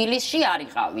 თქვენ თბილისში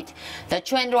არიყავით და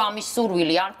ჩვენ რო ამის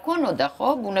სურვილი არ გქონოდა, ხო,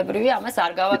 ბუნებრივი ამას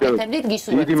არ გავაკეთებდით,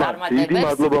 გისურვებთ წარმატებებს. დიდი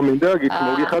მადლობა მინდა გით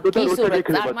მოგიხადოთ და როცა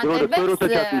გექნებათ როცა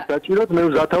ჩათვით საჭიროდ მე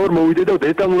ზათავარ მოვიდე და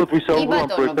დეტალურად ვისაუბრე ამ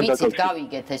პროექტთან ვიცით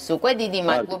გავიგეთ ეს უკვე დიდი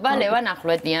მადლობა ლევან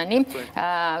ახვლედიანი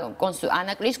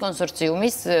ანაკლიის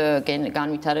კონსორციუმის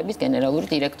განვითარების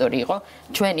გენერალური დირექტორი იყო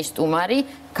ჩვენი სტუმარი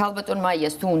ქალბატონ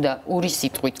მაიას თუ უნდა ორი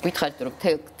სიტყვით გითხარით რომ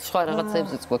სხვა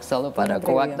რაღაცებზეც გვაქვს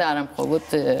სალაპარაკო აქ და არა მხოლოდ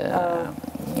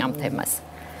ამ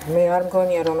თემას მე არ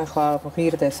მგონია რომ ახლა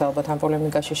ღირდეს ალბათ ამ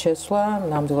პოლემიკაში შესვლა,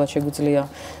 ნამდვილად შეგვიძლია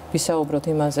ვისაუბროთ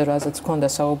იმაზე, რაზეც გქონდა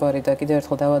საუბარი და კიდევ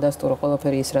ერთხელ დავადასტურო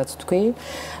ყველაფერი ის, რაც თქვი.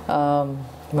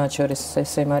 მათ შორის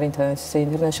ესე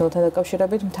ინტერნაშნალთან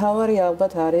დაკავშირებით მთავარი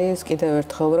ალბათ არის კიდევ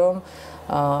ერთხელ რომ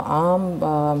ამ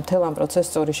მთელ ამ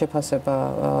პროცესის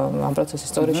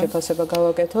სწორი შეფასება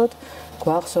გავაკეთოთ.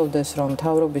 გვახსოვდეს რომ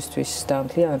მთავრობისთვის და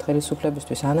მთლიანად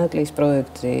ხელისუფლებისთვის ანაკლიის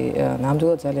პროექტი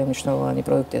ნამდვილად ძალიან მნიშვნელოვანი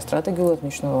პროექტია, სტრატეგიულად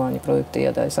მნიშვნელოვანი პროექტია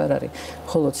და ეს არ არის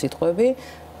მხოლოდ სიტყვები.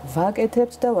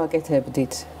 ვაკეთებთ და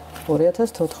ვაკეთებდით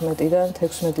 2014-დან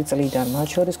 16 წლიდან, მათ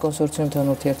შორის კონსორციუმთან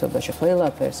ურთიერთობაში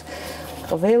ყველაფერს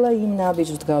ყველა იმ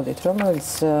ნაბიჯს ვდგავდით, რომელიც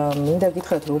მინდა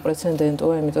გითხრათ რომ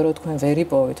უპრეცედენტოა, იმიტომ რომ თქვენ ვერ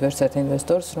იპოვით ვერცერთ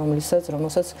ინვესტორს,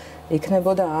 რომელსაც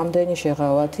იქნებოდა ამდენი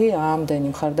შეღავათი, ამდენი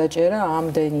მხარდაჭერა,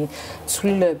 ამდენი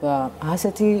ცვლილება,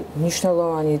 ასეთი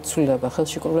მნიშვნელოვანი ცვლილება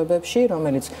ხელშეკრულებებში,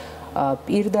 რომელიც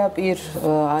პირდაპირ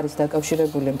არის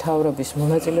დაკავშირებული მთავრობის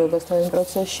მონაწილეობასთან იმ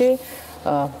პროცესში,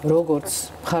 როგორც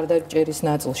მხარდაჭერის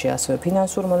ნაწილში, ასევე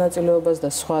ფინანსურ მონაწილეობას და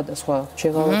სხვა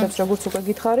შეღავათებს, როგორც უკვე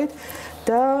გითხარით.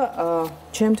 და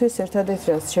ჩემთვის ერთადერთი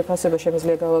რაც შეფასება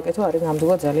შემიძლია გავაკეთო არის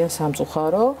ნამდვილად ძალიან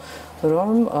სამწუხარო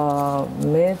რომ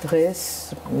მე დღეს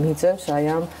მიწევს აი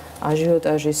ამ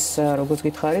აჟიოტაჟის როგორც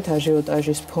გითხარით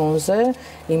აჟიოტაჟის ფონზე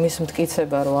იმის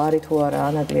მტკიცება რომ არის თუ არა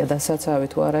ანაკლია დასაცავი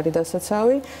თუ არ არის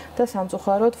დასაცავი და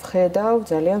სამწუხაროდ ვხედავ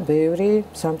ძალიან ბევრი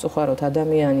სამწუხაროდ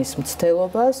ადამიანის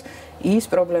მცდელობას ის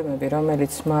პრობლემები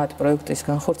რომელიც მათ პროექტის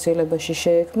განხორციელებაში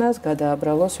შეექმნას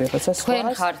გადააბრალოს ვიღაცა სხვა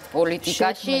თქვენ ხართ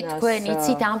პოლიტიკაში თქვენ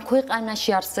იცით ამ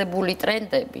ქვეყანაში არსებული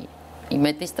ტრენდები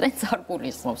იმედის ტრენდს არ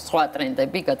გულისხმობს სხვა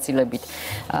ტრენდები გაცილებით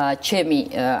ჩემი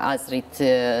აზრით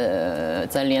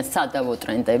ძალიან სადავო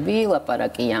ტრენდები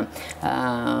ლაპარაკია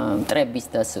მტრების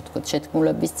და ასე ვთქვათ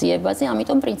შეთქმულების ძიებაზე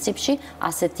ამიტომ პრინციპში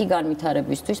ასეთი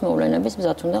განვითარებისთვის მოვლენების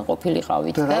მზად უნდა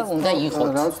ყოფილიყავით და უნდა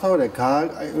იყოთ რაც თავია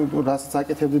რასაც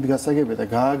აკეთებდით გასაგებია და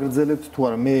გააგრძელებთ თუ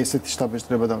არა მე ესეთი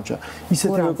შტაბ-ეჭრება დამჭა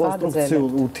ისეთი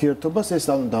კონსტრუქციულ ურთიერთობას ეს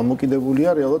ანუ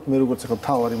დამოკიდებულია რეალურად მე როგორც ახლა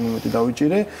თავარი მომენტი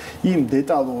დავიჭირე იმ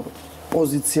დეტალურ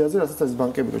პოზიციაზე, რასაც ეს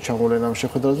ბანკები რო ჩამოვლენ ამ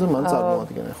შეხვედრაზე, მან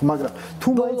წარმოადგენენ. ხო, მაგრამ თუ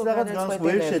მაინც რაღაც განს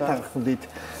ვერ შეთანხმდით,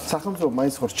 სახელმწიფო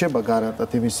მაინც ხო რჩება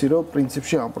გარანტად იმისი, რომ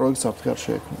პრინციპში ამ პროექტს საფრთხე არ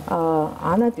შეექმნა.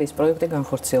 ანაკლიის პროექტი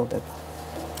განხორციელდება.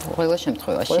 ყველა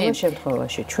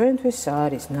შემთხვევაში ჩვენთვის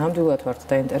არის ნამდვილად ვართ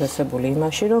დაინტერესებული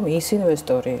იმაში, რომ ის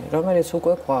ინვესტორი, რომელიც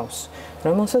უკვე ყავს,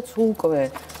 რომელსაც უკვე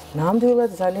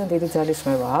ნამდვილად ძალიან დიდი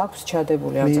ძალისხმევა აქვს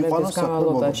ჩადებული ამ წლების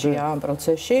განმავლობაში ამ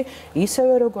პროცესში,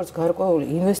 ისევე როგორც გარკვეული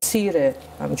ინვესტიციე,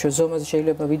 ანუ ჩვენ ზომაზე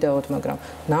შეიძლება ვიდაოთ, მაგრამ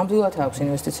ნამდვილად აქვს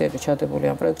ინვესტიციები ჩადებული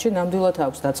ამ პროექტში, ნამდვილად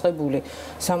აქვს დაწყებული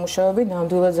სამუშაოები,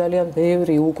 ნამდვილად ძალიან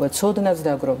ბევრი უკვე ცოდნაც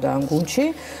დაგროვდა ამ გუნდში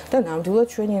და ნამდვილად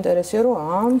ჩვენი ინტერესია, რომ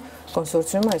ამ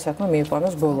კონსორციუმმა ეს საქმე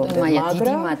მიიყვანოს ბოლომდე,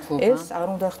 მაგრამ ეს არ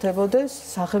უნდა ხდებოდეს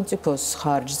სახელმწიფოს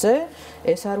ხარჯზე,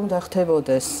 ეს არ უნდა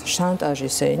ხდებოდეს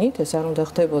შანტაჟის ენით, ეს არ უნდა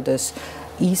ხდებოდეს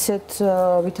ისეთ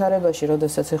ვითარებაში,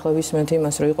 როდესაც ახლა ვისმენთ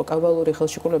იმას, რომ იყო კაბალური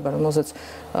ხელშეკრულება, რომელსაც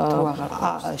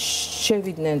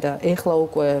შევიდნენ და ახლა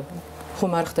უკვე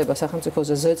ხომ არ ხდება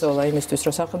სახელმწიფოზე ზეწოლა იმისთვის,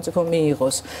 რომ სახელმწიფო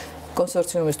მიიღოს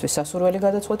კონსორციუმისთვის სასურველი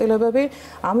გადაწყვეტილებები,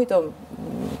 ამიტომ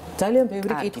ძალიან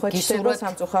ბევრი კითხვა ჩდება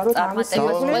სამწუხაროდ ამის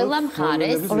ყველა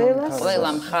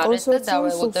მხარეს და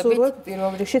დაველოდებით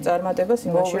პირველ რიგში წარმატებას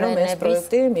იმაში, რომ ეს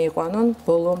პროექტი მიიყვანონ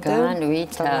ბოლომდე.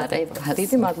 განვითარებას.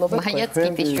 დიდი მადლობა. მაია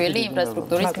ცქიტიშვილი,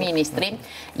 ინფრასტრუქტურის მინისტრი,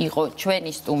 იყო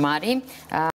ჩვენი სტუმარი.